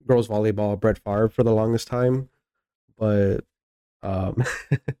volleyball, girls volleyball, Brett Favre for the longest time, but um,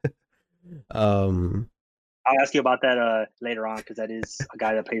 um, I'll ask you about that later on because that is a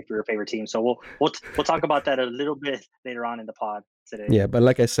guy that played for your favorite team. So we'll talk about that a little bit later on in the pod today. yeah, but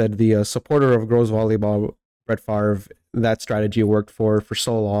like I said, the supporter of girls volleyball, Brett Favre, that strategy worked for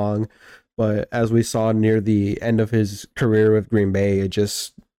so long, but as we saw near the end of his career with Green Bay, it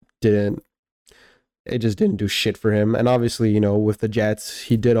just didn't it just didn't do shit for him. And obviously, with the Jets,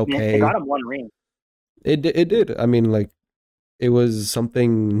 he did Yeah, it got okay. him one ring. It did. I mean, like, it was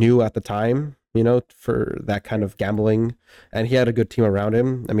something new at the time, for that kind of gambling, and he had a good team around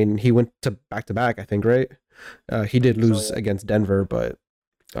him. I mean, he went to back, I think, right? He I did think so, lose against Denver, but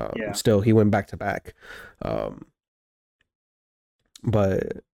yeah. still, he went back to back.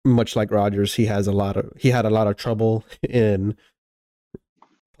 But much like Rodgers, he had a lot of trouble in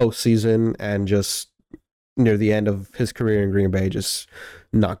postseason and just near the end of his career in Green Bay, just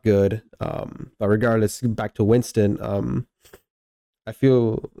not good. But regardless, back to Winston. I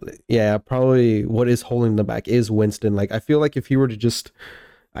feel, yeah, probably what is holding them back is Winston. Like, I feel like if he were to just,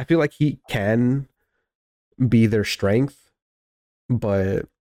 I feel like he can be their strength, but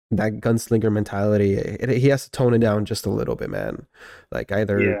that gunslinger mentality, he has to tone it down just a little bit, man. Like,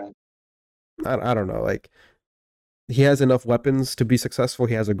 either, Yeah. I don't know, like, he has enough weapons to be successful.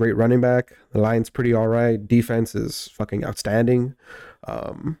 He has a great running back. The line's pretty all right. Defense is fucking outstanding.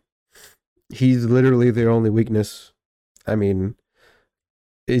 Um, he's literally their only weakness. I mean,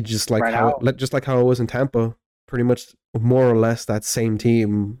 it's Right out. just like how it was in Tampa. Pretty much more or less that same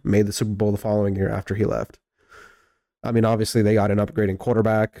team made the Super Bowl the following year after he left. I mean, obviously they got an upgrading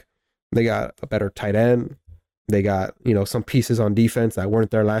quarterback. They got a better tight end. They got, some pieces on defense that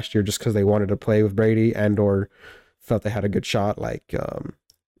weren't there last year just because they wanted to play with Brady and or felt they had a good shot, like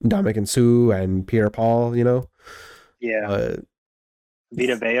Dominic Sue and Pierre Paul, Yeah. But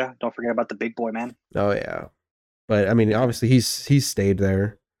Vita Vea. Don't forget about the big boy, man. oh yeah. But I mean, Yeah. obviously he's stayed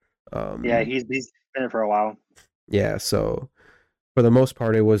there. Yeah, Um, he's been there for a while. yeah, so for the most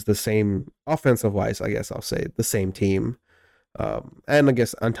part, it was the same offensive wise. I guess I'll say the same team, and I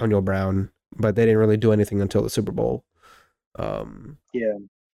guess Antonio Brown, but they didn't really do anything until the Super Bowl. Um, Yeah.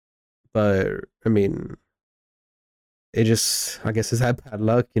 but I mean, it just I guess is that bad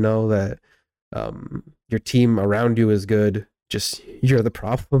luck, that your team around you is good, just you're the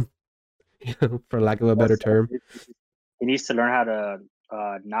problem, for lack of a better That's term. he needs to learn how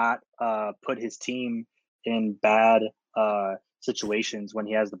to not put his team in bad situations when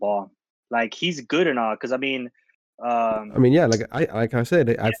he has the ball. Like he's good and all, because I mean, I um, mean, yeah, like I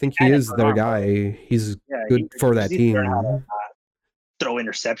said, I think he cannon is for an their arm, bro. guy. He's Yeah, good for he that just needs to learn how to team. throw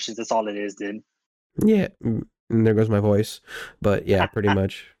interceptions. That's all it is, dude. Yeah, and there goes my voice. But yeah, pretty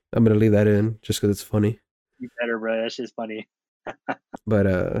much. I'm gonna leave that in just because it's funny. You better, bro. That's just funny.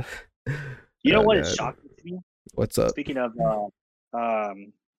 But You know oh what is god, shocking to me? what's up? Speaking of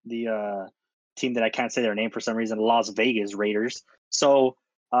the team that I can't say their name for some reason, Las Vegas Raiders. So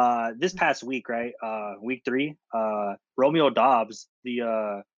this past week, right, week 3, Romeo Dobbs,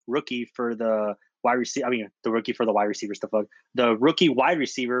 the rookie for the wide receiver. I mean, the rookie for the wide receivers. The fuck, the rookie wide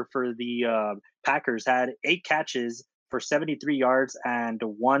receiver for the Packers had 8 catches for 73 yards and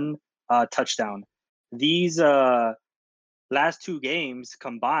 1 touchdown. These last 2 games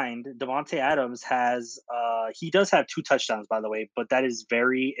combined, Devontae Adams has he does have 2 touchdowns, by the way, but that is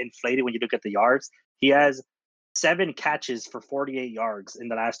very inflated when you look at the yards. He has 7 catches for 48 yards in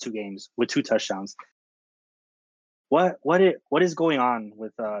the last 2 games with 2 touchdowns. What is going on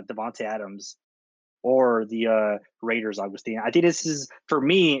with Devontae Adams or the Raiders, Augustine? I think this is, for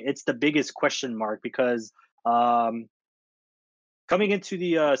me, it's the biggest question mark because um, coming into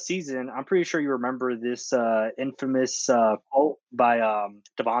the season, I'm pretty sure you remember this infamous quote by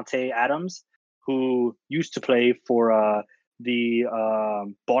Devontae Adams, who used to play for the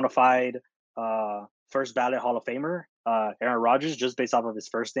bona fide first ballot Hall of Famer, Aaron Rodgers, just based off of his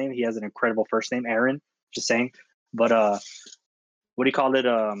first name. He has an incredible first name, Aaron, just saying. But what do you call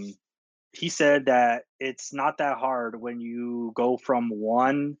it? He said that it's not that hard when you go from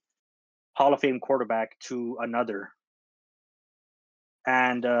one Hall of Fame quarterback to another,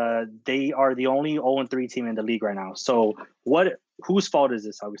 and they are the only 0-3 team in the league right now. So what? Whose fault is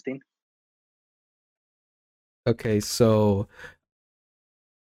this, Augustine? Okay, so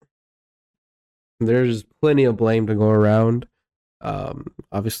there's plenty of blame to go around.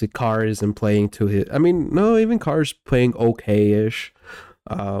 Obviously, Carr isn't playing to his. I mean, no, even Carr's playing okay-ish.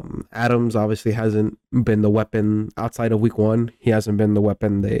 Adams obviously hasn't been the weapon outside of week 1. He hasn't been the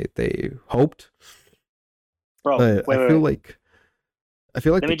weapon they hoped. Bro, But wait, wait, wait. I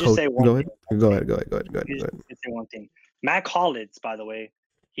feel like Let the me just coach. say one Go ahead. thing. One Go thing. ahead. Go ahead. Go ahead. Go ahead. Let Go me ahead. just say one thing. Matt Collins, by the way,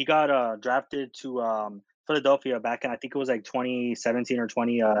 he got drafted to Philadelphia back in, I think it was like 2017 or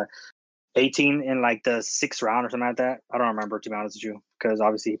 2018 in like the 6th round or something like that. I don't remember, to be honest with you, because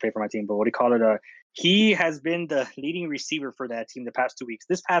obviously he played for my team. But what do you call it? He has been the leading receiver for that team the past 2 weeks.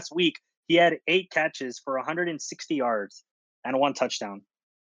 This past week, he had 8 catches for 160 yards and 1 touchdown.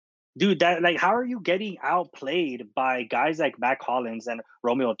 dude, that like, how are you getting outplayed by guys like Matt Collins and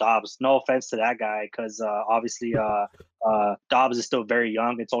Romeo Dobbs? No offense to that guy, because obviously Dobbs is still very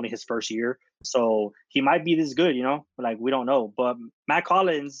young. It's only his first year, so he might be this good, you know. Like we don't know, but Matt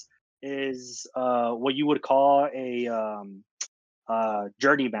Collins is what you would call a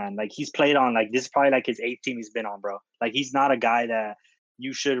journeyman. Like he's played on like this is probably like his eighth team he's been on, bro. Like he's not a guy that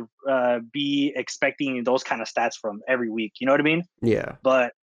you should be expecting those kind of stats from every week. You know what I mean? Yeah,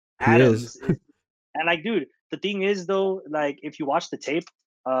 But he is. Adams is, and like, dude, the thing is though, like if you watch the tape,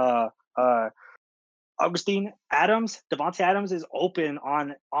 uh, uh, Augustine Adams, Devontae Adams is open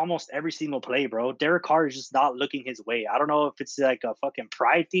on almost every single play, bro. Derek Carr is just not looking his way. I don't know if it's like a fucking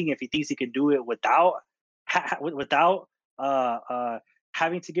pride thing, if he thinks he can do it without without uh uh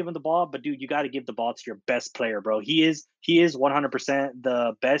having to give him the ball. But dude, you got to give the ball to your best player, bro. He is 100%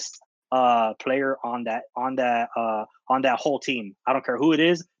 the best player on that whole team. I don't care who it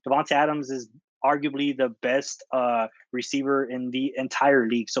is. Devontae Adams is arguably the best receiver in the entire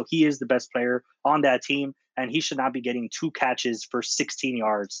league. So he is the best player on that team, and he should not be getting 2 catches for 16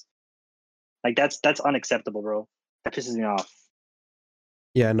 yards. Like that's unacceptable, bro. That pisses me off.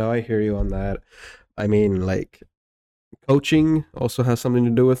 Yeah, no, I hear you on that. I mean, like, coaching also has something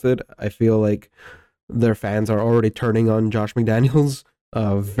to do with it. I feel like their fans are already turning on Josh McDaniels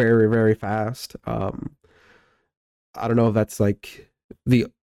very, very fast. I don't know if that's like the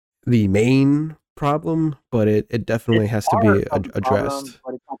the main problem, but it definitely It's has to part be of the problem, addressed.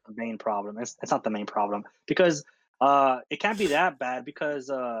 but it's not the main problem. It's not the main problem because it can't be that bad because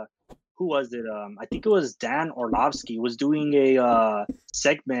who was it? I think it was Dan Orlovsky was doing a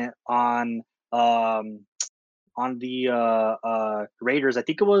segment um on the Raiders. I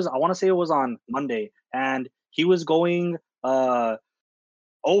think it was I want to say it was on Monday, and he was going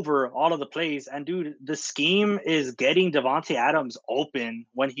over all of the plays. And dude, the scheme is getting Devontae Adams open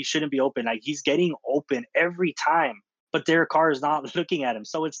when he shouldn't be open. Like he's getting open every time, but Derek Carr is not looking at him.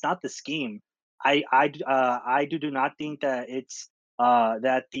 So it's not the scheme. I do not think that it's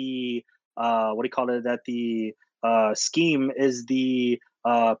that the what do you call it, that the scheme is the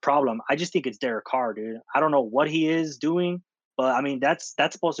problem. I just think it's Derek Carr, dude. I don't know what he is doing. But I mean, that's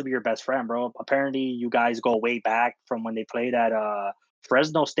supposed to be your best friend, bro. Apparently, you guys go way back from when they played at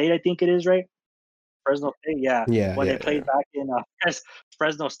Fresno State, I think it is, right? Fresno State, yeah. Yeah, When they yeah, played yeah, back in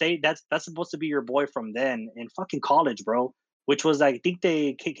Fresno State, that's supposed to be your boy from then in fucking college, bro. Which was like, I think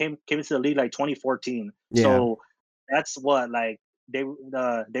they came into the league like 2014. yeah. So that's what like they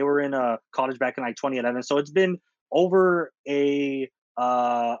were in college back in like 2011. So it's been over a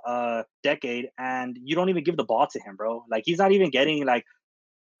decade, and you don't even give the ball to him, bro. Like he's not even getting like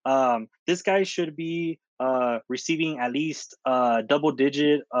this guy should be receiving at least double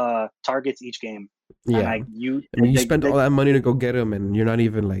digit targets each game. And Yeah. like you I mean, you they, spent they, all that money to go get him, and you're not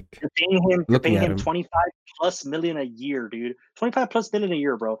even like you're looking paying at him him. 25 plus million a year, dude. 25 plus million a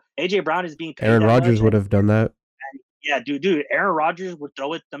year, bro. AJ Brown is being paid Aaron that much, Rodgers would and have done that. yeah, dude, Aaron Rodgers would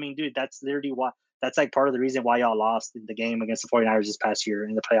throw it. I mean, dude, that's literally why. That's like part of the reason why y'all lost in the game against the 49ers this past year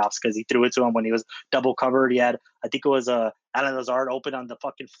in the playoffs, because he threw it to him when he was double covered. He had, I think it was Alan Lazard open on the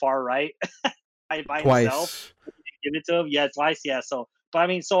fucking far right by himself. Twice. Give it to him, yeah, twice, yeah. So, but I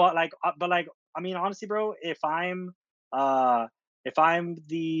mean, so like, but like, I mean, honestly, bro, uh, if I'm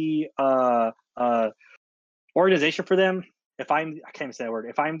the organization for them, I can't even say that word.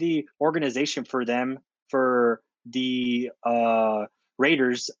 If I'm the organization for them for the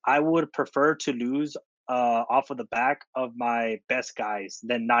Raiders, I would prefer to lose off of the back of my best guys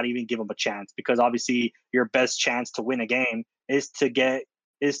than not even give them a chance, because obviously your best chance to win a game is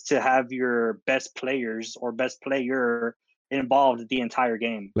to have your best players or best player involved the entire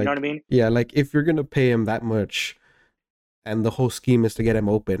game. You know what I Like, mean? yeah, like if you're gonna pay him that much, and the whole scheme is to get him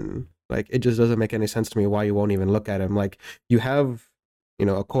open, like it just doesn't make any sense to me why you won't even look at him. Like you have,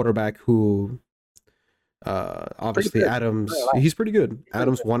 a quarterback who Pretty obviously good. Adams, he's pretty good. He's pretty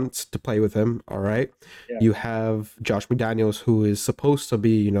Adams good. wants to play with him, all right. Yeah. You have Josh McDaniels, who is supposed to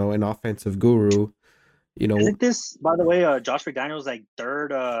be, an offensive guru. Isn't this, by the way, Josh McDaniels like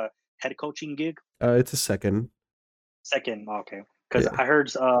third head coaching gig? It's a second. Second, okay. Because Yeah,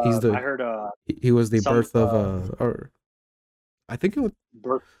 he's I the heard he was the some birth of or I think it was,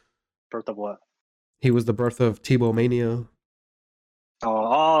 birth birth of what? he was the birth of Tebow mania.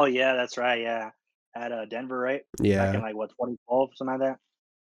 Oh, yeah, that's right. Yeah, at Denver, right? Back in Yeah, like what 2012, something like that.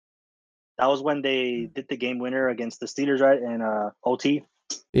 That was when they did the game winner against the Steelers, right? In OT.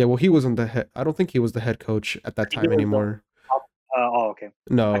 yeah. Well, he wasn't the head. I don't think he was the head coach at I that think it time was the. anymore. Oh, okay.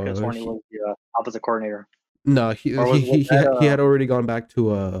 I could have No, sworn he was the opposite coordinator, no, or was he that he had already gone back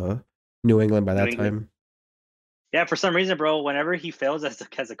to New England by New that England? time. Yeah, for some reason, bro, whenever he fails as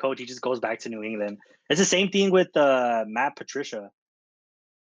a coach, he just goes back to New England. It's the same thing with Matt Patricia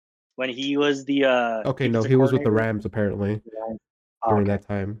when he was the Okay, no, defensive he was with the coordinator. Rams apparently Oh, during okay. that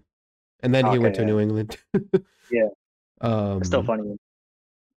time, and then he Okay, went to yeah. New England. Yeah, it's still um, funny.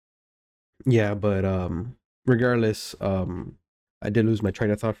 yeah, but regardless, I did lose my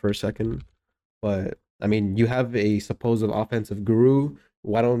train of thought for a second. But I mean, you have a supposed offensive guru.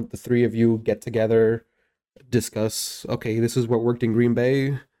 Why don't the three of you get together, discuss? Okay, this is what worked in Green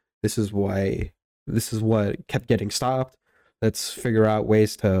Bay. This is why. This is what kept getting stopped. Let's figure out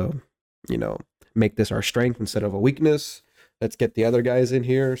ways to, you know, make this our strength instead of a weakness. Let's get the other guys in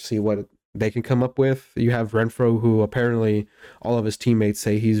here, see what they can come up with. You have Renfro, who apparently all of his teammates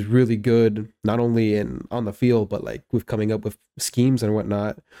say he's really good, not only in on the field, but like with coming up with schemes and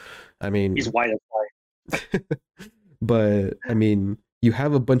whatnot. I He's mean, white as white. but I mean, you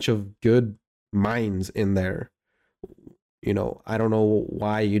have a bunch of good minds in there. I don't know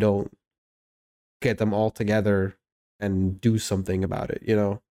why you don't get them all together and do something about it.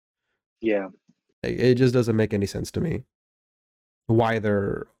 Yeah, It just doesn't make any sense to me. Why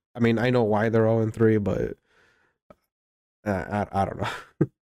they're, I mean, I know why they're 0-3, but I don't know.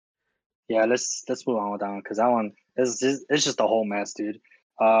 yeah. Let's move on with that one because that one is just it's just a whole mess, dude.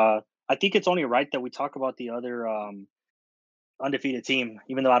 I think it's only right that we talk about the other undefeated team,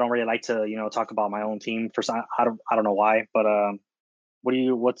 even though I don't really like to talk about my own team for some. I don't know why, but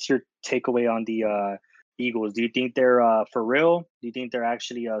what's your takeaway on the Eagles? Do you think they're for real? Do you think they're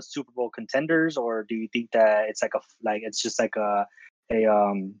actually Super Bowl contenders, or do you think that it's like it's just like a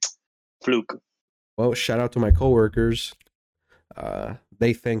fluke? Well, shout out to my coworkers.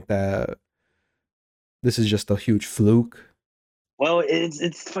 They think that this is just a huge fluke. Well,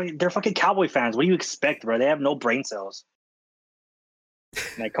 they're fucking Cowboy fans. What do you expect, bro? They have no brain cells.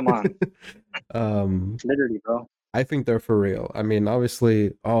 Like, come on, um, literally, bro. I think they're for real. I mean, obviously,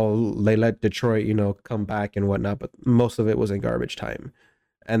 they let Detroit, come back and whatnot, but most of it was in garbage time,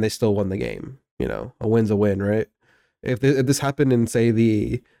 and they still won the game. A win's a win, right? If this happened in, say,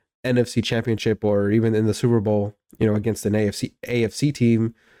 the NFC Championship or even in the Super Bowl, against an AFC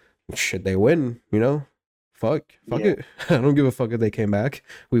team, should they win? Fuck Yeah, it. I don't give a fuck if they came back.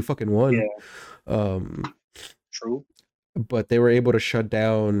 We fucking won. yeah, Um, true. but they were able to shut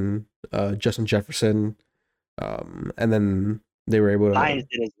down Justin Jefferson, and then they were able Lions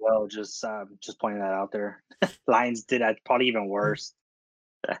to did as well. Just pointing that out there. Lions did that probably even worse.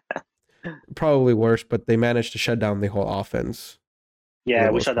 probably worse, but they managed to shut down the whole offense for the Yeah,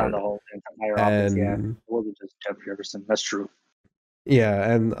 we most shut down part. the entire offense. Yeah, it And wasn't just Jeff Jefferson. That's true.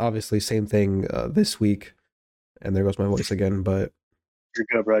 yeah, and obviously same thing this week. And there goes my voice again, but You're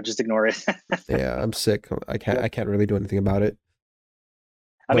good, bro. Just ignore it. yeah, I'm sick. I can't really do anything about it.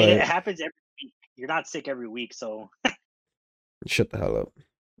 I mean, it But happens every week. You're not sick every week, so shut the hell up.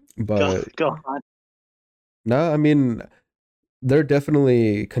 go But go on. no, I mean they're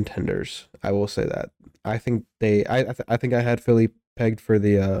definitely contenders. I will say that. I think I think I had Philly pegged for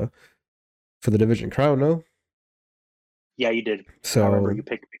the division crown, no? Yeah, you did. I remember So you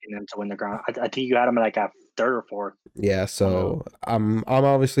picking them to win the ground. I think you had them like at third or fourth. yeah, One of those. so I'm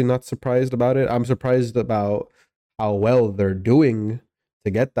obviously not surprised about it. I'm surprised about how well they're doing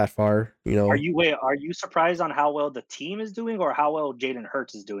to get that far, Are you surprised on how well the team is doing, or how well Jalen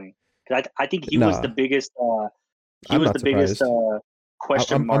Hurts is doing? Because I think he was the Nah, biggest. He I'm was not the biggest surprised.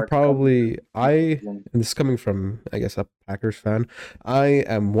 question I'm mark coming probably into the I season. and this is coming from, I guess, a Packers fan. I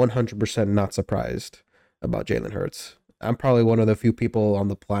am 100% not surprised about Jalen Hurts. I'm probably one of the few people on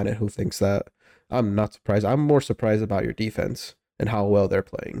the planet who thinks that. I'm not surprised. I'm more surprised about your defense and how well they're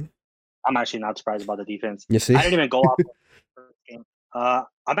playing. I'm actually not surprised about the defense. You see? I didn't even go off of the first game.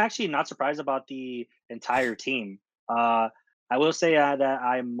 I'm actually not surprised about the entire team. Uh, I will say that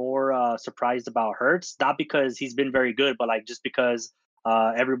I'm more surprised about Hurts, not because he's been very good, but like just because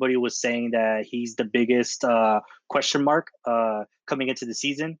everybody was saying that he's the biggest question mark coming into the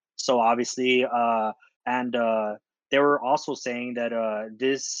season. So obviously, and they were also saying that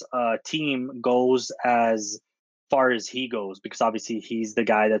this team goes as far as he goes because obviously he's the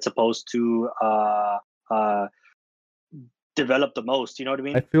guy that's supposed to uh, develop the most. You know what I I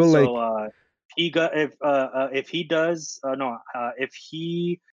mean? feel So like if he does no if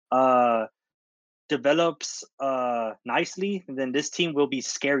he uh, develops nicely, then this team will be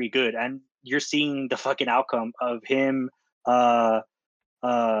scary good. And you're seeing the fucking outcome of him uh,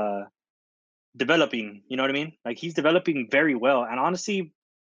 uh, developing. You know what I mean? Like he's developing very well. And honestly,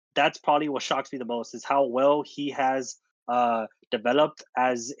 that's probably what shocks me the most is how well he has developed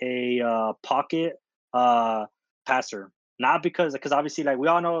as a pocket uh, passer. Not because obviously like we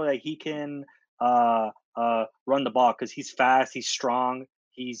all know that he can run the ball because he's fast, he's strong,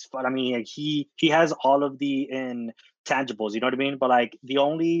 he's fun. I mean, like, he has all of the intangibles. You know what I mean? But like the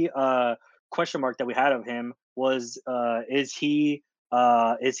only question mark that we had of him was is he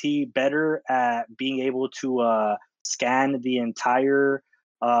better at being able to scan the entire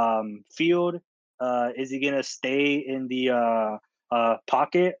field? Is he gonna stay in the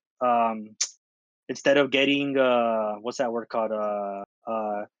pocket instead of getting what's that word called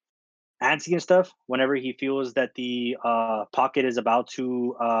antsy and stuff whenever he feels that the pocket is about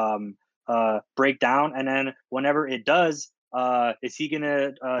to break down, and then whenever it does, is he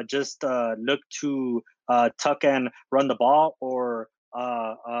gonna just look to tuck and run the ball, or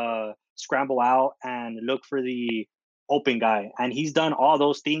scramble out and look for the open guy? And he's done all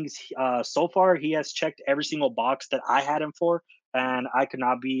those things. So far, he has checked every single box that I had him for, and I could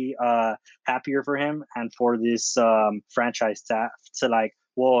not be happier for him and for this franchise to like,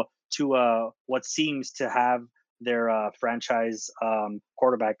 well, to what seems to have their franchise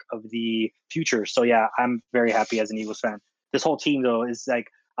quarterback of the future. So yeah, I'm very happy as an Eagles fan. This whole team though is like,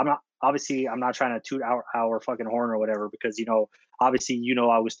 I'm not trying to toot our fucking horn or whatever, because obviously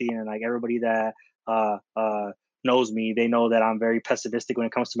Augustine and like everybody that knows me, they know that I'm very pessimistic when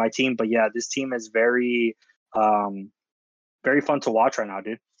it comes to my team. But yeah, this team is very very fun to watch right now,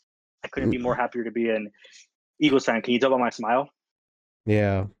 dude. I couldn't be more happier to be an Eagles fan. Can you tell by my smile?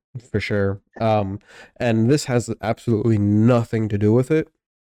 Yeah, for sure. And this has absolutely nothing to do with it.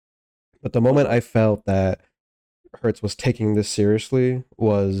 But the moment I felt that Hurts was taking this seriously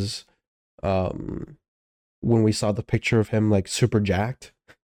was when we saw the picture of him like super jacked.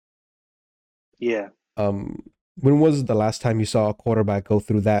 Yeah. When was the last time you saw a quarterback go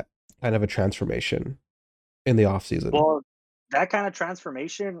through that kind of a transformation in the offseason? Well, that kind of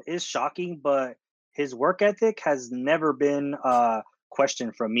transformation is shocking, but his work ethic has never been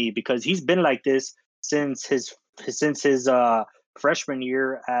questioned from me, because he's been like this since his freshman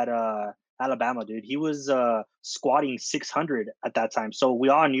year at Alabama, dude. He was squatting 600 at that time, so we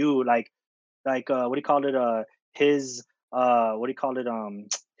all knew like what do you call it? His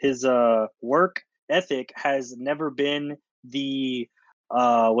his work ethic has never been the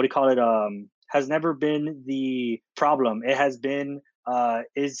has never been the problem. It has been,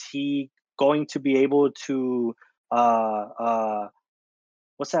 is he going to be able to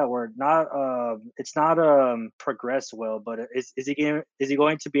what's that word? Not it's not progress well, but is he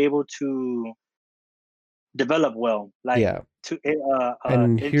going to be able to develop well, like Yeah. to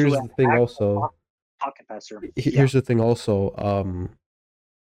And into here's an the thing actual also. pocket passer? Yeah, Here's the thing also.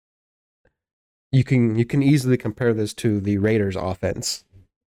 You can easily compare this to the Raiders offense.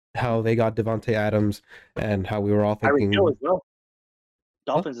 How they got Devontae Adams and how we were all Tyreek Hill as thinking, well, what?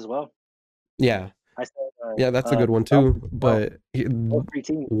 Dolphins as well. Yeah. I said Yeah, that's a good one Dolphins too. as well. But All three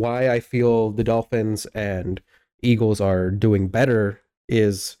teams. why I feel the Dolphins and Eagles are doing better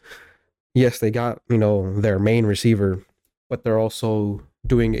is, yes, they got, their main receiver, but they're also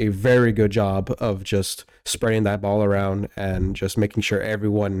doing a very good job of just spreading that ball around and just making sure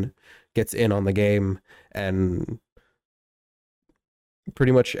everyone gets in on the game, and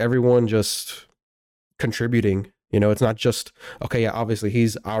pretty much everyone just contributing. It's not just, okay, yeah, obviously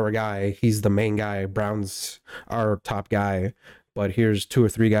he's our guy, he's the main guy, Brown's our top guy, but here's two or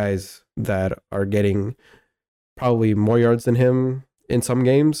three guys that are getting probably more yards than him in some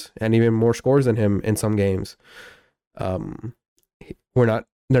games and even more scores than him in some games. They're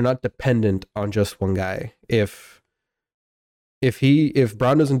not dependent on just one guy. If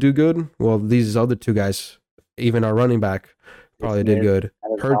Brown doesn't do good, well, these other two guys, even our running back, probably did good.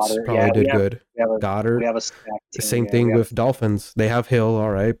 Hurts probably did good. We Goddard. have a stacked team. Same thing with Dolphins. They have Hill,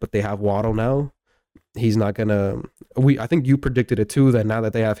 all right, but they have Waddle now. He's not gonna. I think you predicted it too, that now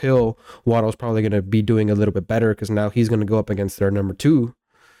that they have Hill, Waddle's probably gonna be doing a little bit better, because now he's gonna go up against their number two.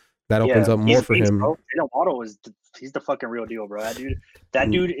 That opens up more for him. Bro. Waddle he's the fucking real deal, bro.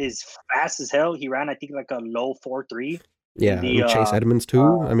 That dude is fast as hell. He ran, I think, like a low 4.3. Yeah, and Chase Edmonds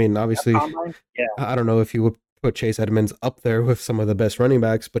too. I mean, obviously, yeah. I don't know if you would put Chase Edmonds up there with some of the best running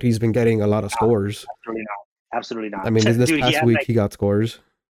backs, but he's been getting a lot of scores. Absolutely not. I mean, this past week he got scores.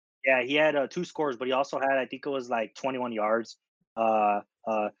 Yeah, he had 2 scores, but he also had, I think it was like 21 yards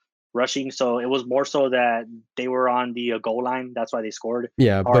rushing. So it was more so that they were on the goal line. That's why they scored.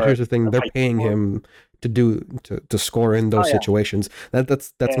 Yeah, but here's the thing: they're paying him to score in those situations.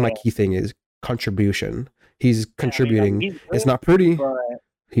 That's my key thing is contribution. He's contributing. He's good, it's not pretty,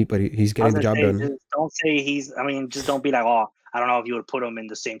 but he's getting the job done. Just don't say he's. I mean, just don't be like, oh, I don't know if you would put him in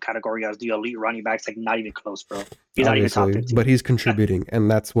the same category as the elite running backs. Like, not even close, bro. He's not even top 15. But he's contributing, and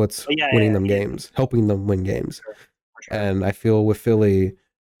that's what's winning them games, helping them win games. For sure. And I feel with Philly,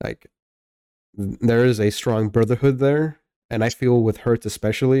 like, there is a strong brotherhood there, and I feel with Hurts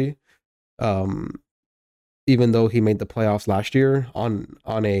especially, um, even though he made the playoffs last year on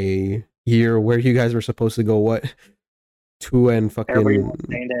a year where you guys were supposed to go what two and Everybody was fucking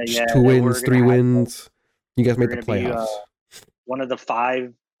saying that, yeah, two that wins, three wins. You guys we're made the gonna be playoffs. one of the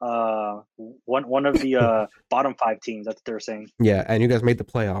five, one of the bottom five teams. That's what they were saying. Yeah, and you guys made the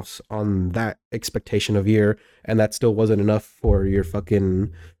playoffs on that expectation of year, and that still wasn't enough for your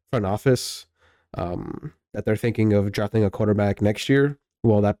fucking front office. That they're thinking of drafting a quarterback next year.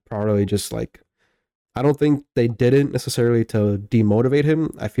 Well, that probably just like I don't think they didn't necessarily to demotivate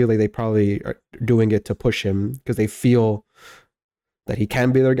him. I feel like they probably are doing it to push him because they feel that he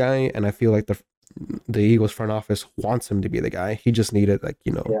can be their guy, and I feel like the Eagles front office wants him to be the guy. He just needed like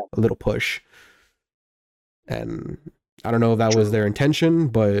Yeah, a little push, and I don't know if that was true. their intention,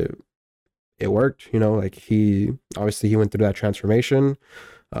 but it worked. Like he went through that transformation.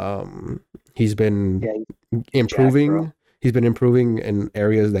 He's been Yeah, he's jacked, bro. improving. He's been improving in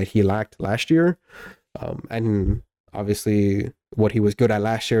areas that he lacked last year. And obviously, what he was good at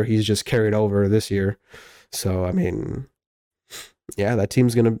last year, he's just carried over this year. So I mean, yeah, that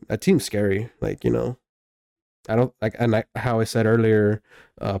team's scary. Like I don't like, and how I said earlier,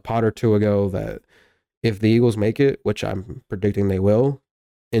 a pot or two ago that if the Eagles make it, which I'm predicting they will,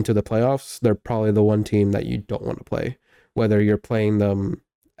 into the playoffs, they're probably the one team that you don't want to play, whether you're playing them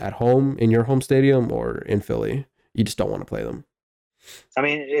at home in your home stadium or in Philly. You just don't want to play them. I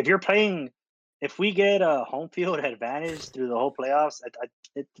mean, if we get a home field advantage through the whole playoffs,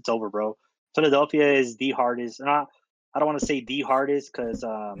 it's over, bro. Philadelphia is the hardest. Not, I don't want to say the hardest because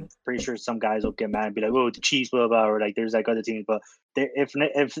pretty sure some guys will get mad and be like, "Oh, the Chiefs, blah blah," or like there's like other teams. But if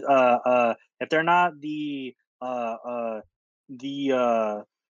they're not the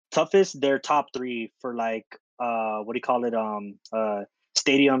toughest, they're top three for like what do you call it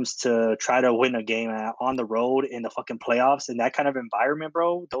stadiums to try to win a game on the road in the fucking playoffs in that kind of environment,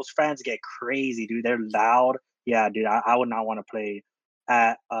 bro. Those fans get crazy, dude. They're loud. Yeah, dude. I would not want to play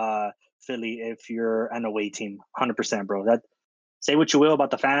at Philly if you're an away team. 100%, bro. That say what you will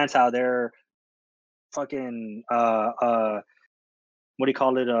about the fans, how they're fucking what do you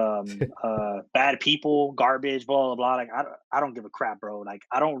call it bad people, garbage, blah blah blah. Like I don't give a crap, bro. Like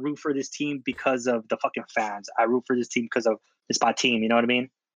I don't root for this team because of the fucking fans. I root for this team because of it's my team. You know what I mean?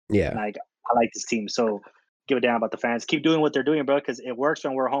 Yeah. Like I like this team, so give a damn about the fans. Keep doing what they're doing, bro, because it works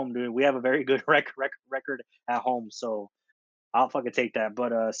when we're home, dude. We have a very good record at home, so I'll fucking take that.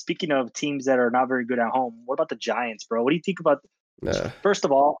 But speaking of teams that are not very good at home, what about the Giants, bro? What do you think about? Uh, First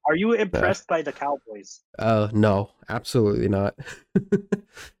of all, are you uh, impressed by the Cowboys? no, absolutely not.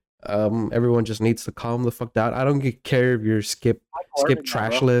 Everyone just needs to calm the fuck down. I don't care if you're skip Nah, bro.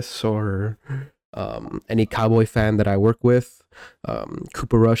 trashless or any Cowboy fan that I work with.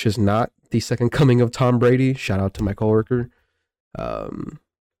 Cooper Rush is not the second coming of Tom Brady. Shout out to my coworker. Um,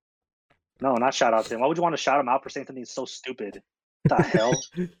 No, not shout out to him. Why would you want to shout him out for saying something so stupid? What the hell?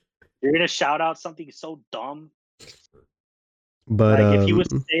 You're gonna shout out something so dumb? but Like if he was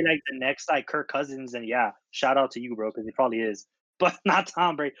to say like the next like Kirk Cousins, then yeah, shout out to you, bro, because he probably is. But not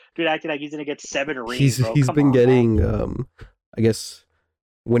Tom Brady, dude. Acting like he's gonna get 7 rings, bro. he's Come been on, man. getting I guess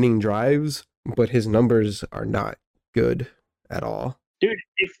winning drives, but his numbers are not good at all. Dude,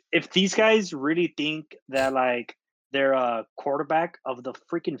 if these guys really think that like their quarterback of the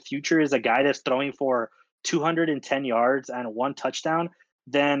freaking future is a guy that's throwing for 210 yards and 1 touchdown,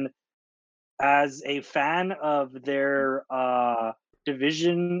 then as a fan of their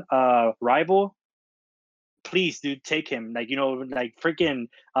division rival, please, dude, take him. Like, like freaking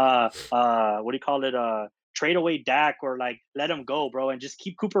what do you call it? Trade away Dak or like let him go, bro, and just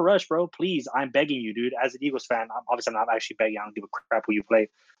keep Cooper Rush, bro. Please, I'm begging you, dude. As an Eagles fan, obviously I'm not actually begging. I don't give a crap who you play,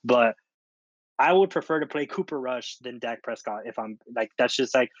 but I would prefer to play Cooper Rush than Dak Prescott. If I'm like, that's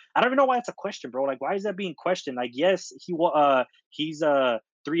just like I don't even know why it's a question, bro. Like, why is that being questioned? Like, yes, he's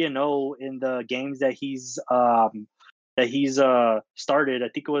 3-0 in the games that he's started. I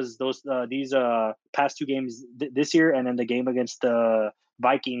think it was these past 2 games this year, and then the game against the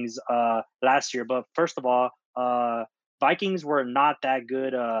Vikings last year. But first of all, Vikings were not that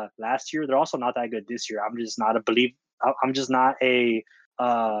good last year. They're also not that good this year. I'm just not a believe. I'm just not a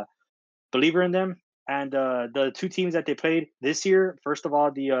believer in them. And the 2 teams that they played this year, first of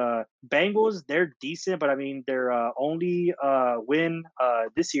all, the Bengals, they're decent, but I mean, their only win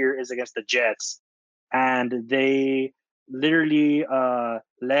this year is against the Jets. And they literally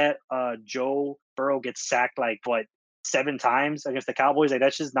let Joe Burrow get sacked like, what, 7 times against the Cowboys. Like,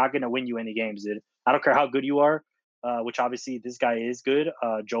 that's just not going to win you any games, dude. I don't care how good you are, which obviously this guy is good.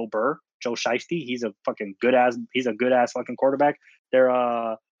 Joe Shiesty, he's a good ass fucking quarterback. Their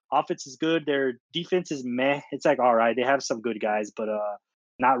offense is good. Their defense is meh. It's like all right, they have some good guys, but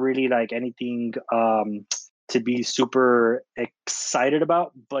not really like anything to be super excited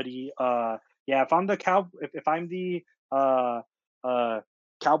about. But yeah, if I'm the if I'm the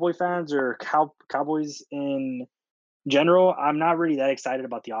Cowboy fans or Cowboys in general, I'm not really that excited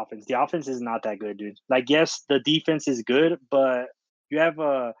about the offense. The offense is not that good, dude. Like, yes, the defense is good, but you have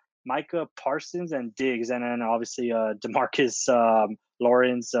Micah Parsons and Diggs, and then obviously Demarcus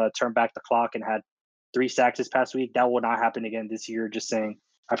Lawrence turned back the clock and had 3 sacks this past week. That will not happen again this year. Just saying,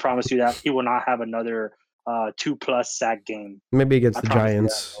 I promise you that he will not have another 2+ sack game. Maybe against I the promise you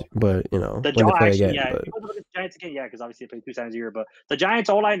Giants, that. but when they play Actually, again. yeah, But if it was against the Giants again, yeah, because obviously they play 2 times a year. But the Giants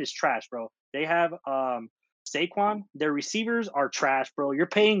O line is trash, bro. They have Saquon. Their receivers are trash, bro. You're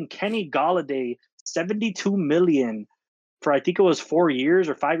paying Kenny Golladay $72 million for I think it was 4 years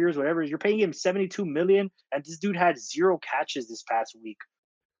or 5 years, whatever. You're paying him $72 million, and this dude had 0 catches this past week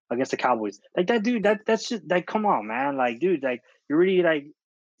against the Cowboys. Like that dude, that's just like, come on, man. Like, dude, like you're really like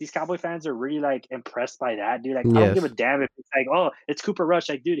these Cowboy fans are really like impressed by that, dude. Like, I don't give a yes, damn if it's like, oh, it's Cooper Rush.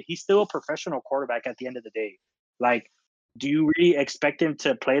 Like, dude, he's still a professional quarterback at the end of the day. Like, do you really expect him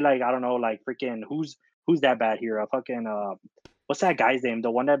to play like I don't know, like freaking who's that bad here? A fucking what's that guy's name?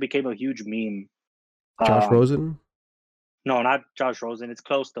 The one that became a huge meme. Josh Um, Rosen. no, not Josh Rosen. It's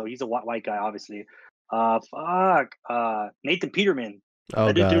close though. He's a white guy, obviously. Nathan Peterman. Oh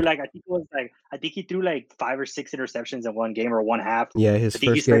That dude threw God, like I think he threw like 5 or 6 interceptions in one game or one half. yeah, his I think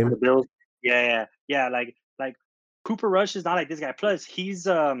first he's played for game. the Bills. Yeah. Like Cooper Rush is not like this guy. Plus, he's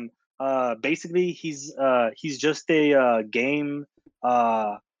basically he's just a game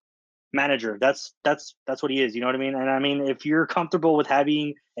uh manager. That's what he is. You know what I mean? And I mean, if you're comfortable with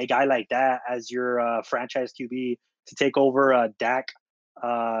having a guy like that as your franchise QB to take over Dak,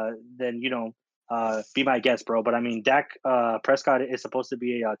 then be my guest, bro. But I mean, Dak Prescott is supposed to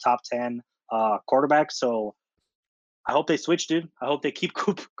be a top 10 quarterback, so I hope they switch, dude. I hope they keep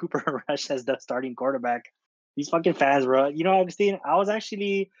Cooper Rush as the starting quarterback. These fucking fans, bro. You know, Augustine, I was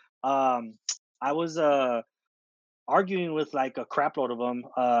actually I was arguing with like a crap load of them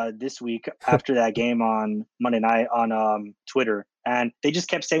this week after that game on Monday night on Twitter. And they just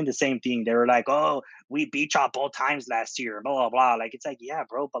kept saying the same thing. They were like, oh, we beat y'all both times last year, blah, blah, blah. Like, it's like, yeah,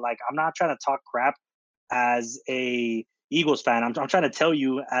 bro. But like, I'm not trying to talk crap as a Eagles fan. I'm trying to tell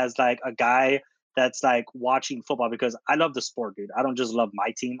you as like a guy that's like watching football because I love the sport, dude. I don't just love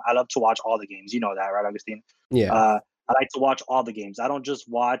my team. I love to watch all the games. You know that, right, Augustine? Yeah, I like to watch all the games. I don't just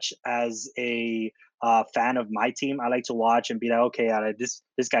watch as a fan of my team. I like to watch and be like, okay, this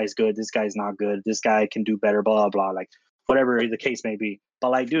guy's good. This guy's not good. This guy can do better. Blah blah blah. Like whatever the case may be.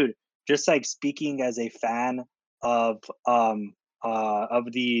 But like, dude, just like speaking as a fan of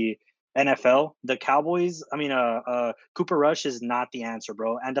the NFL, the Cowboys. I mean, Cooper Rush is not the answer,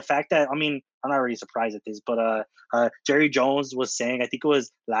 bro. And the fact that I mean, I'm not really surprised at this, but Jerry Jones was saying, I think it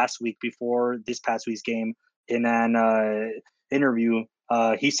was last week before this past week's game in an interview.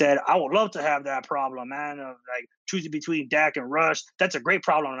 He said, "I would love to have that problem, man. Of like choosing between Dak and Rush. That's a great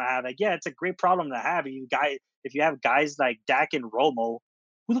problem to have. Like, yeah, it's a great problem to have. If you have guys like Dak and Romo,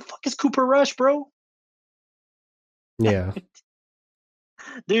 who the fuck is Cooper Rush, bro? yeah.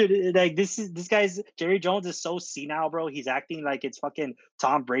 Dude, like this guy's Jerry Jones is so senile, bro. He's acting like it's fucking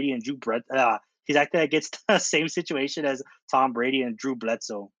Tom Brady and Drew Brett. He's acting like it's the same situation as Tom Brady and Drew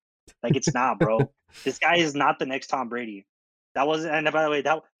Bledsoe. Like it's not, bro. This guy is not the next Tom Brady. That wasn't, and by the way,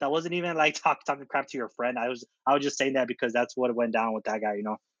 that wasn't even like talking crap to your friend. I was just saying that because that's what went down with that guy,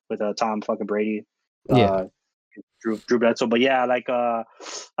 with Tom fucking Brady. Yeah. Drew Bledsoe. But yeah, like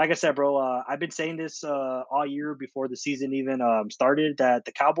I said, bro, I've been saying this all year before the season even started that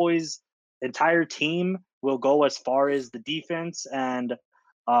the Cowboys' entire team will go as far as the defense and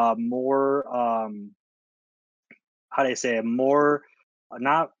more how do I say it? More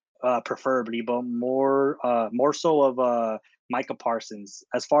not preferably, but more so of Micah Parsons.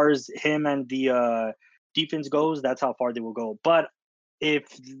 As far as him and the defense goes, that's how far they will go. But if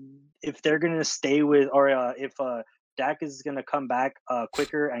they're gonna stay with, or if Dak is gonna come back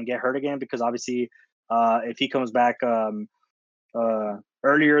quicker and get hurt again, because obviously if he comes back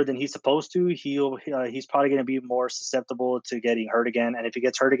earlier than he's supposed to, he's probably gonna be more susceptible to getting hurt again. And if he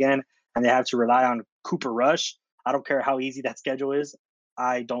gets hurt again, and they have to rely on Cooper Rush, I don't care how easy that schedule is.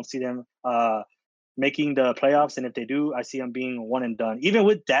 I don't see them making the playoffs, and if they do, I see them being one and done. Even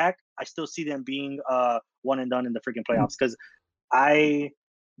with Dak, I still see them being one and done in the freaking playoffs because I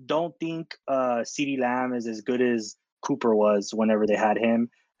don't think CeeDee Lamb is as good as Cooper was whenever they had him.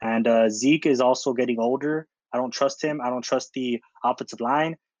 And Zeke is also getting older. I don't trust him. I don't trust the offensive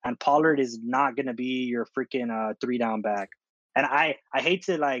line. And Pollard is not going to be your freaking 3-down back. And I hate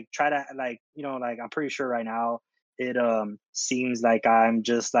to like try to like like I'm pretty sure right now it seems like I'm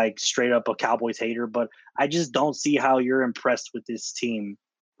just like straight up a Cowboys hater, but I just don't see how you're impressed with this team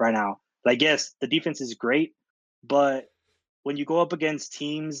right now. Like yes, the defense is great, but when you go up against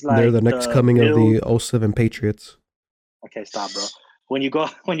teams They're like the next the coming of Bills, the '07 Patriots. okay, stop, bro. When you go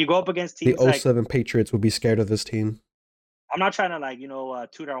up against The teams like '07 Patriots would be scared of this team. I'm not trying to like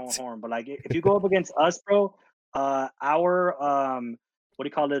toot our own horn, but like if you go up against us, bro, our what do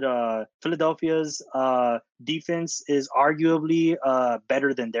you call it? Philadelphia's defense is arguably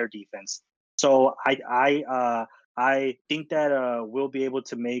better than their defense. So I think that we'll be able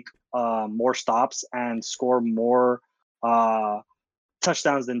to make more stops and score more uh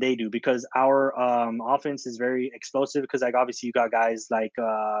touchdowns than they do because our offense is very explosive. Because like obviously you got guys like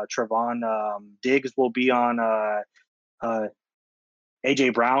Trevon Diggs will be on uh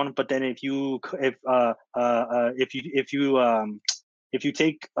AJ Brown. But then if you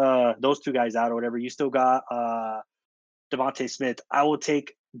take those two guys out or whatever, you still got Devontae Smith. I will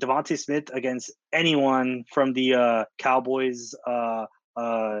take Devontae Smith against anyone from the Cowboys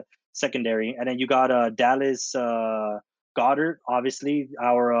secondary, and then you got Dallas Goddard, obviously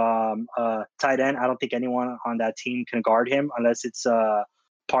our tight end. I don't think anyone on that team can guard him unless it's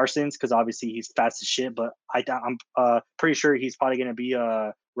Parsons, because obviously he's fast as shit. But I'm pretty sure he's probably going to be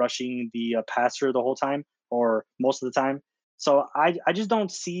rushing the passer the whole time or most of the time. So I just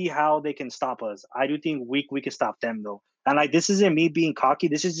don't see how they can stop us. I do think we can stop them though. And like this isn't me being cocky.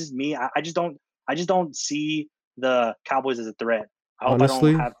 This is just me. I just don't see the Cowboys as a threat. I hope I don't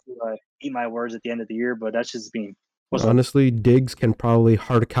Honestly, have to eat my words at the end of the year, but that's just me. What's up? honestly, Diggs can probably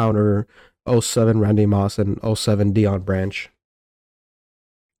hard counter '07 Randy Moss and '07 Dion Branch.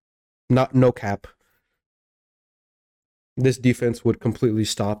 Not no cap. This defense would completely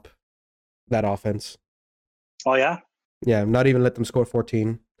stop that offense. Oh yeah. Yeah, not even let them score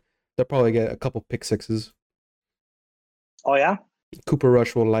 14. They'll probably get a couple pick sixes. Oh yeah. Cooper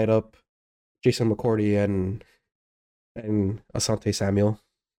Rush will light up Jason McCourty and Asante Samuel.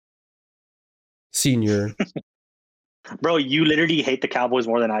 Senior. Bro, you literally hate the Cowboys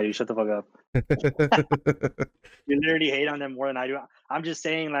more than I do. Shut the fuck up. You literally hate on them more than I do. I'm just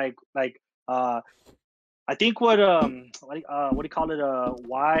saying, I think what do you call it?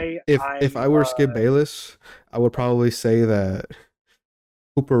 Why if I I were Skip Bayless, I would probably say that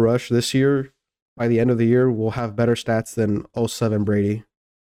Cooper Rush this year, by the end of the year, will have better stats than '07 Brady.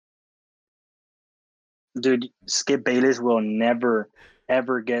 dude, Skip Bayless will never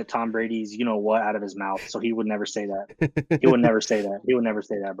ever get Tom Brady's what out of his mouth. So he would never say that. He would never say that. He would never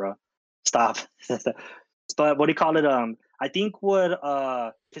say that, bro. Stop. But what do you call it? I think what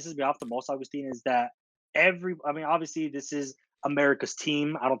pisses me off the most, Augustine, is that I mean, obviously this is America's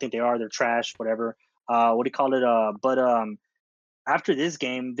team. I don't think they are. They're trash, whatever. What do you call it? But after this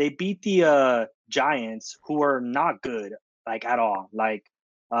game, they beat the Giants, who are not good, like at all. Like,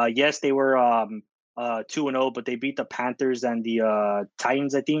 yes, they were 2-0, but they beat the Panthers and the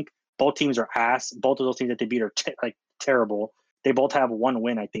Titans. I think both teams are ass. Both of those teams that they beat are like terrible. They both have one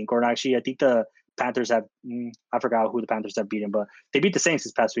win, I think, or actually, I think the Panthers have. I forgot who the Panthers have beaten, but they beat the Saints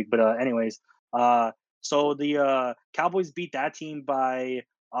this past week. But anyways, so the Cowboys beat that team by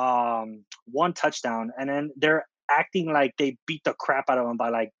one touchdown, and then they're acting like they beat the crap out of them by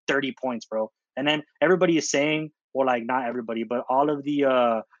like 30 points, bro. And then everybody is saying, well, like not everybody, but all of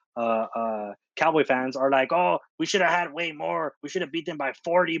the Cowboy fans are like, oh, we should have had way more. We should have beat them by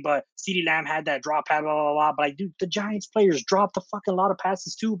 40, but CeeDee Lamb had that drop pass, blah, blah, blah. But like, dude, the Giants players dropped a fucking lot of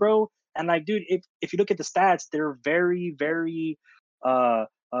passes too, bro. And like, dude, if you look at the stats, they're very, very uh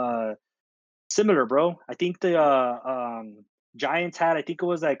uh similar, bro. I think the Giants had, I think it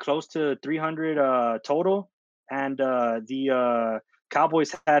was like close to 300 total, and the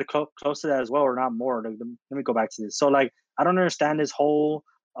Cowboys had close to that as well, or not more. Let me go back to this. So like, I don't understand this whole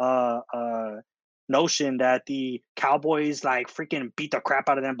notion that the Cowboys like freaking beat the crap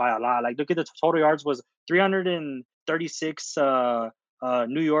out of them by a lot. Like, look at the total yards was 336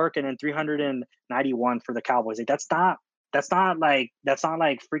 New York, and then 391 for the Cowboys. Like, that's not like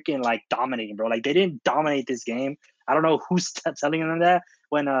freaking like dominating, bro. Like, they didn't dominate this game. I don't know who's telling them that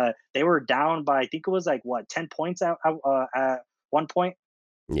when they were down by, I think it was like what, 10 points at one point.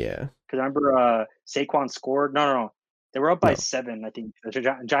 Yeah. Because I remember Saquon scored. No. They were up by No. 7, I think.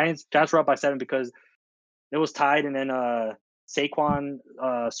 The Giants were up by 7 because it was tied, and then Saquon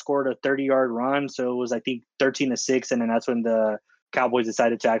scored a 30-yard run, so it was, I think, 13-6, and then that's when the Cowboys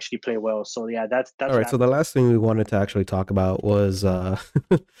decided to actually play well. So yeah, that's All right. So the last thing we wanted to actually talk about was the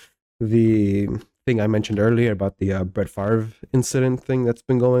thing I mentioned earlier about the Brett Favre incident thing that's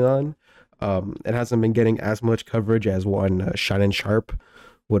been going on. It hasn't been getting as much coverage as one Shannon Sharp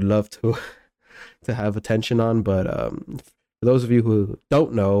would love to to have attention on. But for those of you who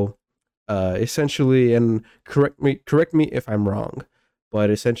don't know, essentially, and correct me if I'm wrong, but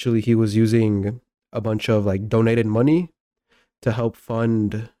essentially he was using a bunch of like donated money to help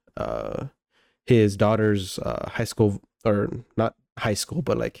fund his daughter's high school, or not high school,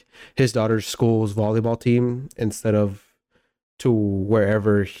 but like his daughter's school's volleyball team, instead of to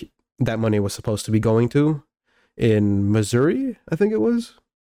wherever that money was supposed to be going to in Missouri, I think it was,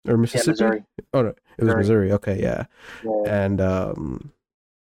 or Yeah, Mississippi. Missouri. Oh no, it was Missouri. Missouri. Okay, yeah, Yeah. and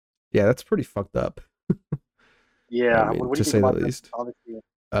yeah, that's pretty fucked up. I Yeah. mean, What do to you think say the about that? least. Obviously,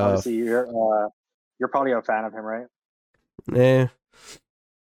 Uh, obviously, you're probably a fan of him, right? eh,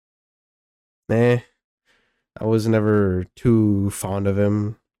 eh. I was never too fond of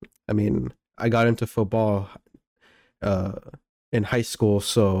him. I mean, I got into football uh in high school,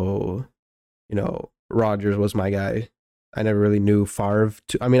 so Rogers was my guy. I never really knew Favre.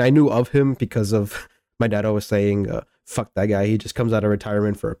 I mean, I knew of him because of my dad always saying, "Fuck that guy. He just comes out of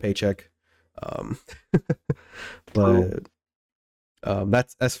retirement for a paycheck." Um, True. but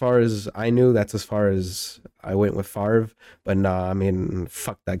that's as far as I knew. That's as far as I went with Favre. But nah, I mean,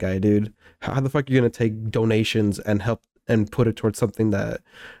 fuck that guy, dude. How the fuck are you gonna take donations and help and put it towards something that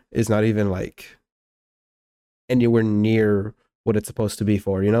is not even like anywhere near what it's supposed to be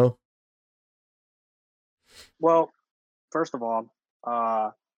for? You know? Well, first of all,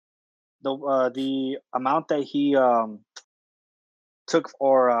 uh, the amount that he took,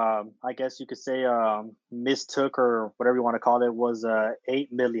 or I guess you could say mistook, or whatever you want to call it, was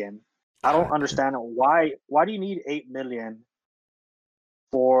 8 million. I don't God damn. understand why do you need 8 million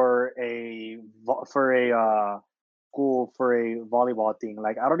for a school for a volleyball thing?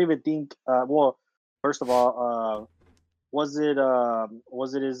 Like, I don't even think. Well, first of all, was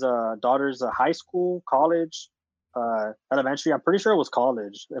it his daughter's high school, college, elementary? I'm pretty sure it was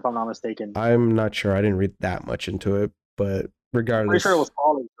college, if I'm not mistaken. I'm not sure. I didn't read that much into it, but I'm pretty sure it regardless, was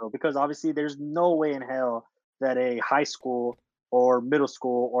college though, because obviously there's no way in hell that a high school or middle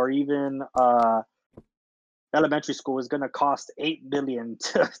school or even elementary school is gonna cost 8 million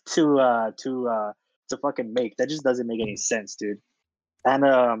to fucking make. That just doesn't make any sense, dude. And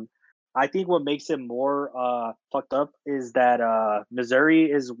I think what makes it more fucked up is that Missouri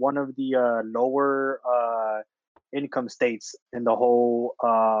is one of the lower income states in the whole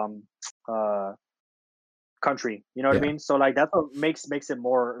uh, country. You know what I yeah. mean? So like that's what makes it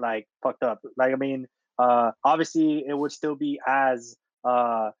more like fucked up. Like, I mean, obviously it would still be as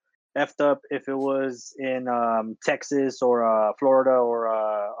effed up if it was in Texas or Florida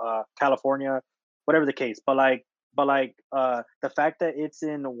or California, whatever the case. But the fact that it's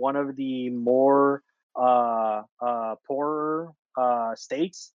in one of the more poorer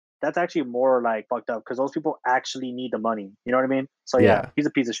states, that's actually more like fucked up because those people actually need the money. You know what I mean? So yeah, Yeah. he's a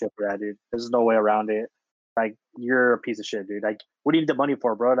piece of shit for that, dude. There's no way around it. Like, you're a piece of shit, dude. Like, what do you need the money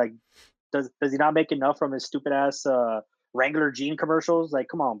for, bro? Like, does he not make enough from his stupid ass Wrangler jean commercials? Like,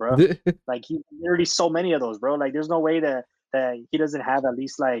 come on, bro. Like, he already so many of those, bro. Like, there's no way that he doesn't have at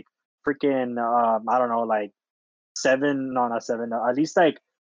least like freaking I don't know, like seven, no, not seven, at least like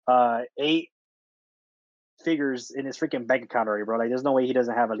eight figures in his freaking bank account already, bro. Like, there's no way he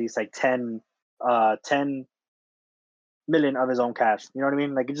doesn't have at least like 10 million of his own cash. You know what I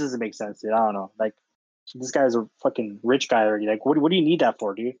mean? Like, it just doesn't make sense, dude. I don't know. Like, this guy's a fucking rich guy already. Like, what do you need that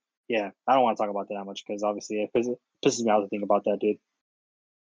for, dude? Yeah, I don't want to talk about that much because obviously pisses me out to think about that, dude.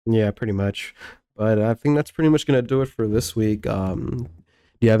 Yeah, pretty much. But I think that's pretty much gonna do it for this week. Do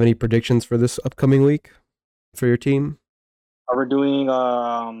you have any predictions for this upcoming week for your team? Are we doing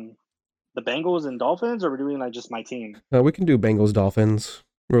the Bengals and Dolphins, or are we doing like just my team? We can do Bengals Dolphins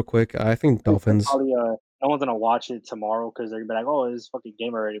real quick. I think Because Dolphins. probably no one's gonna watch it tomorrow because they're gonna be like, oh, it's fucking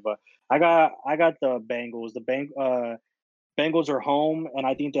game already. But I got the Bengals. Bengals are home, and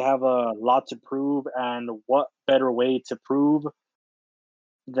I think they have a lot to prove. And what better way to prove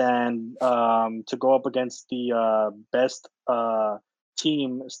than to go up against the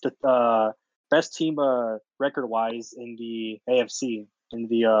team, best team record wise in the AFC, in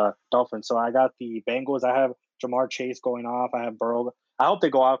the Dolphins. So I got the Bengals. I have Jamar Chase going off. I have Burrow. I hope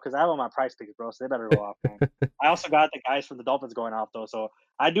they go off because I have on my price picks, bro. So they better go off, man. I also got the guys from the Dolphins going off though, so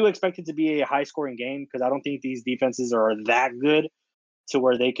I do expect it to be a high scoring game because I don't think these defenses are that good to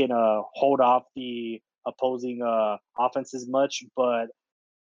where they can hold off the opposing offenses much. But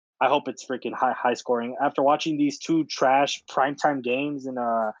I hope it's freaking high scoring. After watching these two trash primetime games in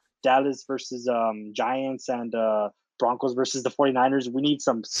Dallas versus Giants and Broncos versus the 49ers. We need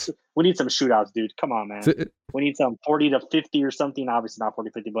some shootouts, dude. Come on, man. We need some 40-50 or something. Obviously not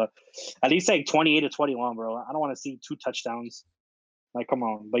 40-50, but at least like 28-21, bro. I don't want to see 2 touchdowns. Like, come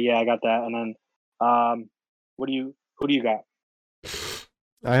on. But yeah, I got that. And then, who do you got?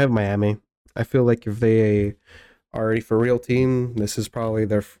 I have Miami. I feel like if they are already for real team, this is probably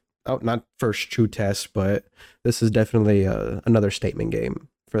their not first true test, but this is definitely another statement game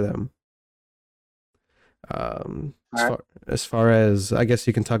for them. As far as I guess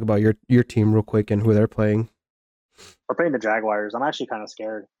you can talk about your team real quick and who they're playing. We're playing the Jaguars. I'm actually kind of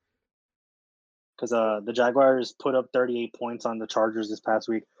scared because the Jaguars put up 38 points on the Chargers this past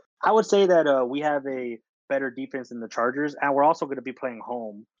week. I would say that we have a better defense than the Chargers, and we're also going to be playing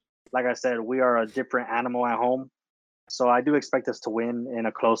home. Like I said, we are a different animal at home, so I do expect us to win in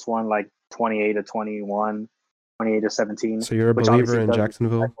a close one, like 28-21, 28-17. So you're a believer in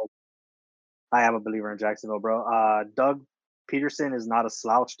Jacksonville? I am a believer in Jacksonville, bro. Doug Peterson is not a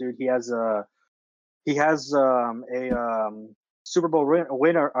slouch, dude. He has a Super Bowl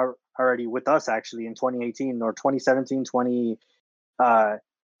winner already with us, actually, in 2018 or 2017,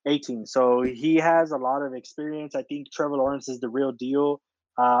 2018. So he has a lot of experience. I think Trevor Lawrence is the real deal.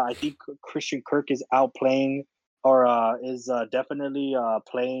 I think Christian Kirk is outplaying or is definitely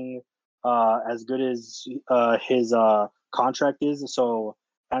playing as good as his contract is. So,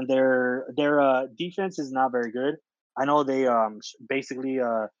 and their defense is not very good. I know they basically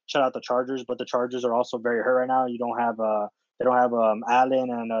shut out the Chargers, but the Chargers are also very hurt right now. They don't have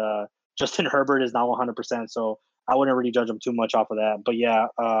Allen, and Justin Herbert is not 100%. So I wouldn't really judge them too much off of that. But yeah,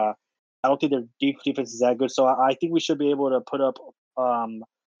 I don't think their defense is that good. So I think we should be able to put up a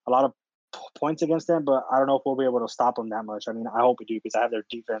lot of points against them, but I don't know if we'll be able to stop them that much. I mean, I hope we do because I have their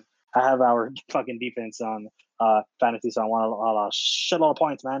defense. I have our fucking defense on fantasy, so I want a shitload of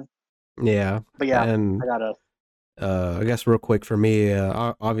points, man. Yeah. But yeah, and I gotta. I guess real quick for me,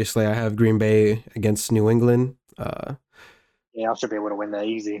 obviously I have Green Bay against New England. Yeah, I should be able to win that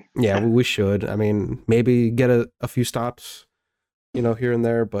easy. Yeah, we should. I mean, maybe get a few stops, here and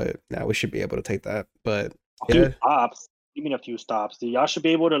there, but we should be able to take that. But a few stops. You mean a few stops, dude? Y'all should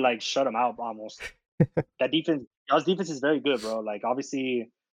be able to like shut them out almost. That defense, y'all's defense is very good, bro. Like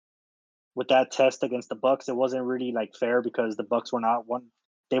obviously, with that test against the Bucks, it wasn't really like fair because the Bucks were not one.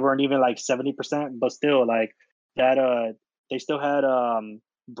 They weren't even like 70%, but still like that. They still had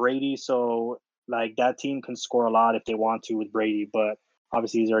Brady, so like that team can score a lot if they want to with Brady. But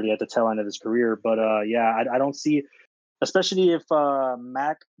obviously, he's already at the tail end of his career. But yeah, I don't see. Especially if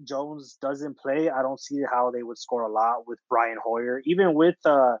Mac Jones doesn't play, I don't see how they would score a lot with Brian Hoyer. Even with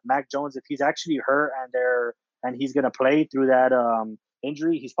Mac Jones, if he's actually hurt and he's gonna play through that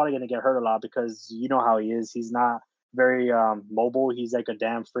injury, he's probably gonna get hurt a lot because you know how he is. He's not very mobile. He's like a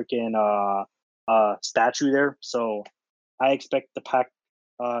damn freaking statue there. So I expect the Pack.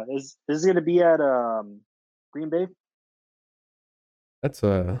 Is this gonna be at Green Bay? That's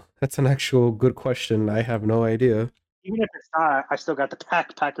an actual good question. I have no idea. Even if it's not, I still got the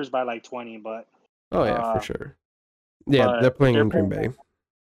Packers by like 20, but oh yeah, for sure. Yeah, they're playing in Green Bay.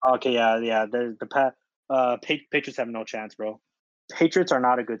 Okay, yeah. Patriots have no chance, bro. Patriots are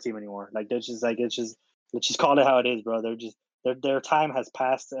not a good team anymore. Like they're just like let's just call it how it is, bro. They're just their time has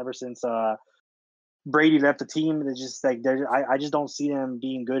passed ever since Brady left the team. They're just like I just don't see them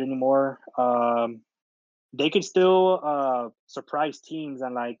being good anymore. They could still surprise teams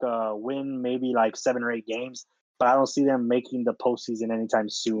and like win maybe like 7 or 8 games. But I don't see them making the postseason anytime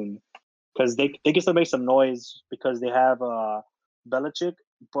soon because they can still make some noise because they have Belichick,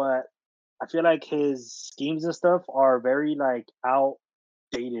 but I feel like his schemes and stuff are very like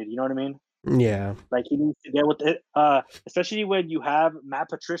outdated. You know what I mean? Yeah. Like he needs to get with it, especially when you have Matt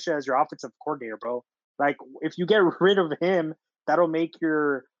Patricia as your offensive coordinator, bro. Like if you get rid of him, that'll make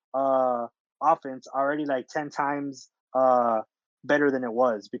your offense already like 10 times better than it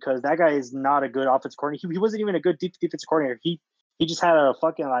was because that guy is not a good offensive coordinator. He wasn't even a good defensive coordinator. He just had a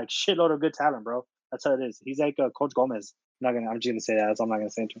fucking like shitload of good talent, bro. That's how it is. He's like Coach Gomez. I'm just gonna say that. So I'm not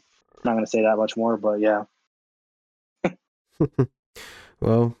gonna say. I'm not gonna say that much more. But yeah.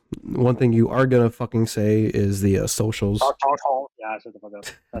 Well, one thing you are gonna fucking say is the socials. Yeah, shut the fuck up.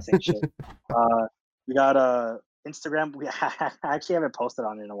 That's ain't shit. We got Instagram. I actually haven't posted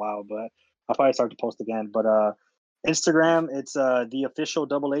on it in a while, but I'll probably start to post again. But Instagram, it's the official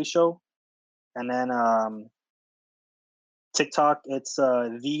Double A Show, and then TikTok, it's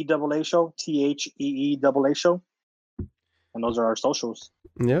the Double A Show, THEE Double A Show, and those are our socials.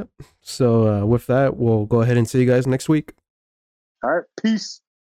 Yeah. So with that, we'll go ahead and see you guys next week. All right, peace.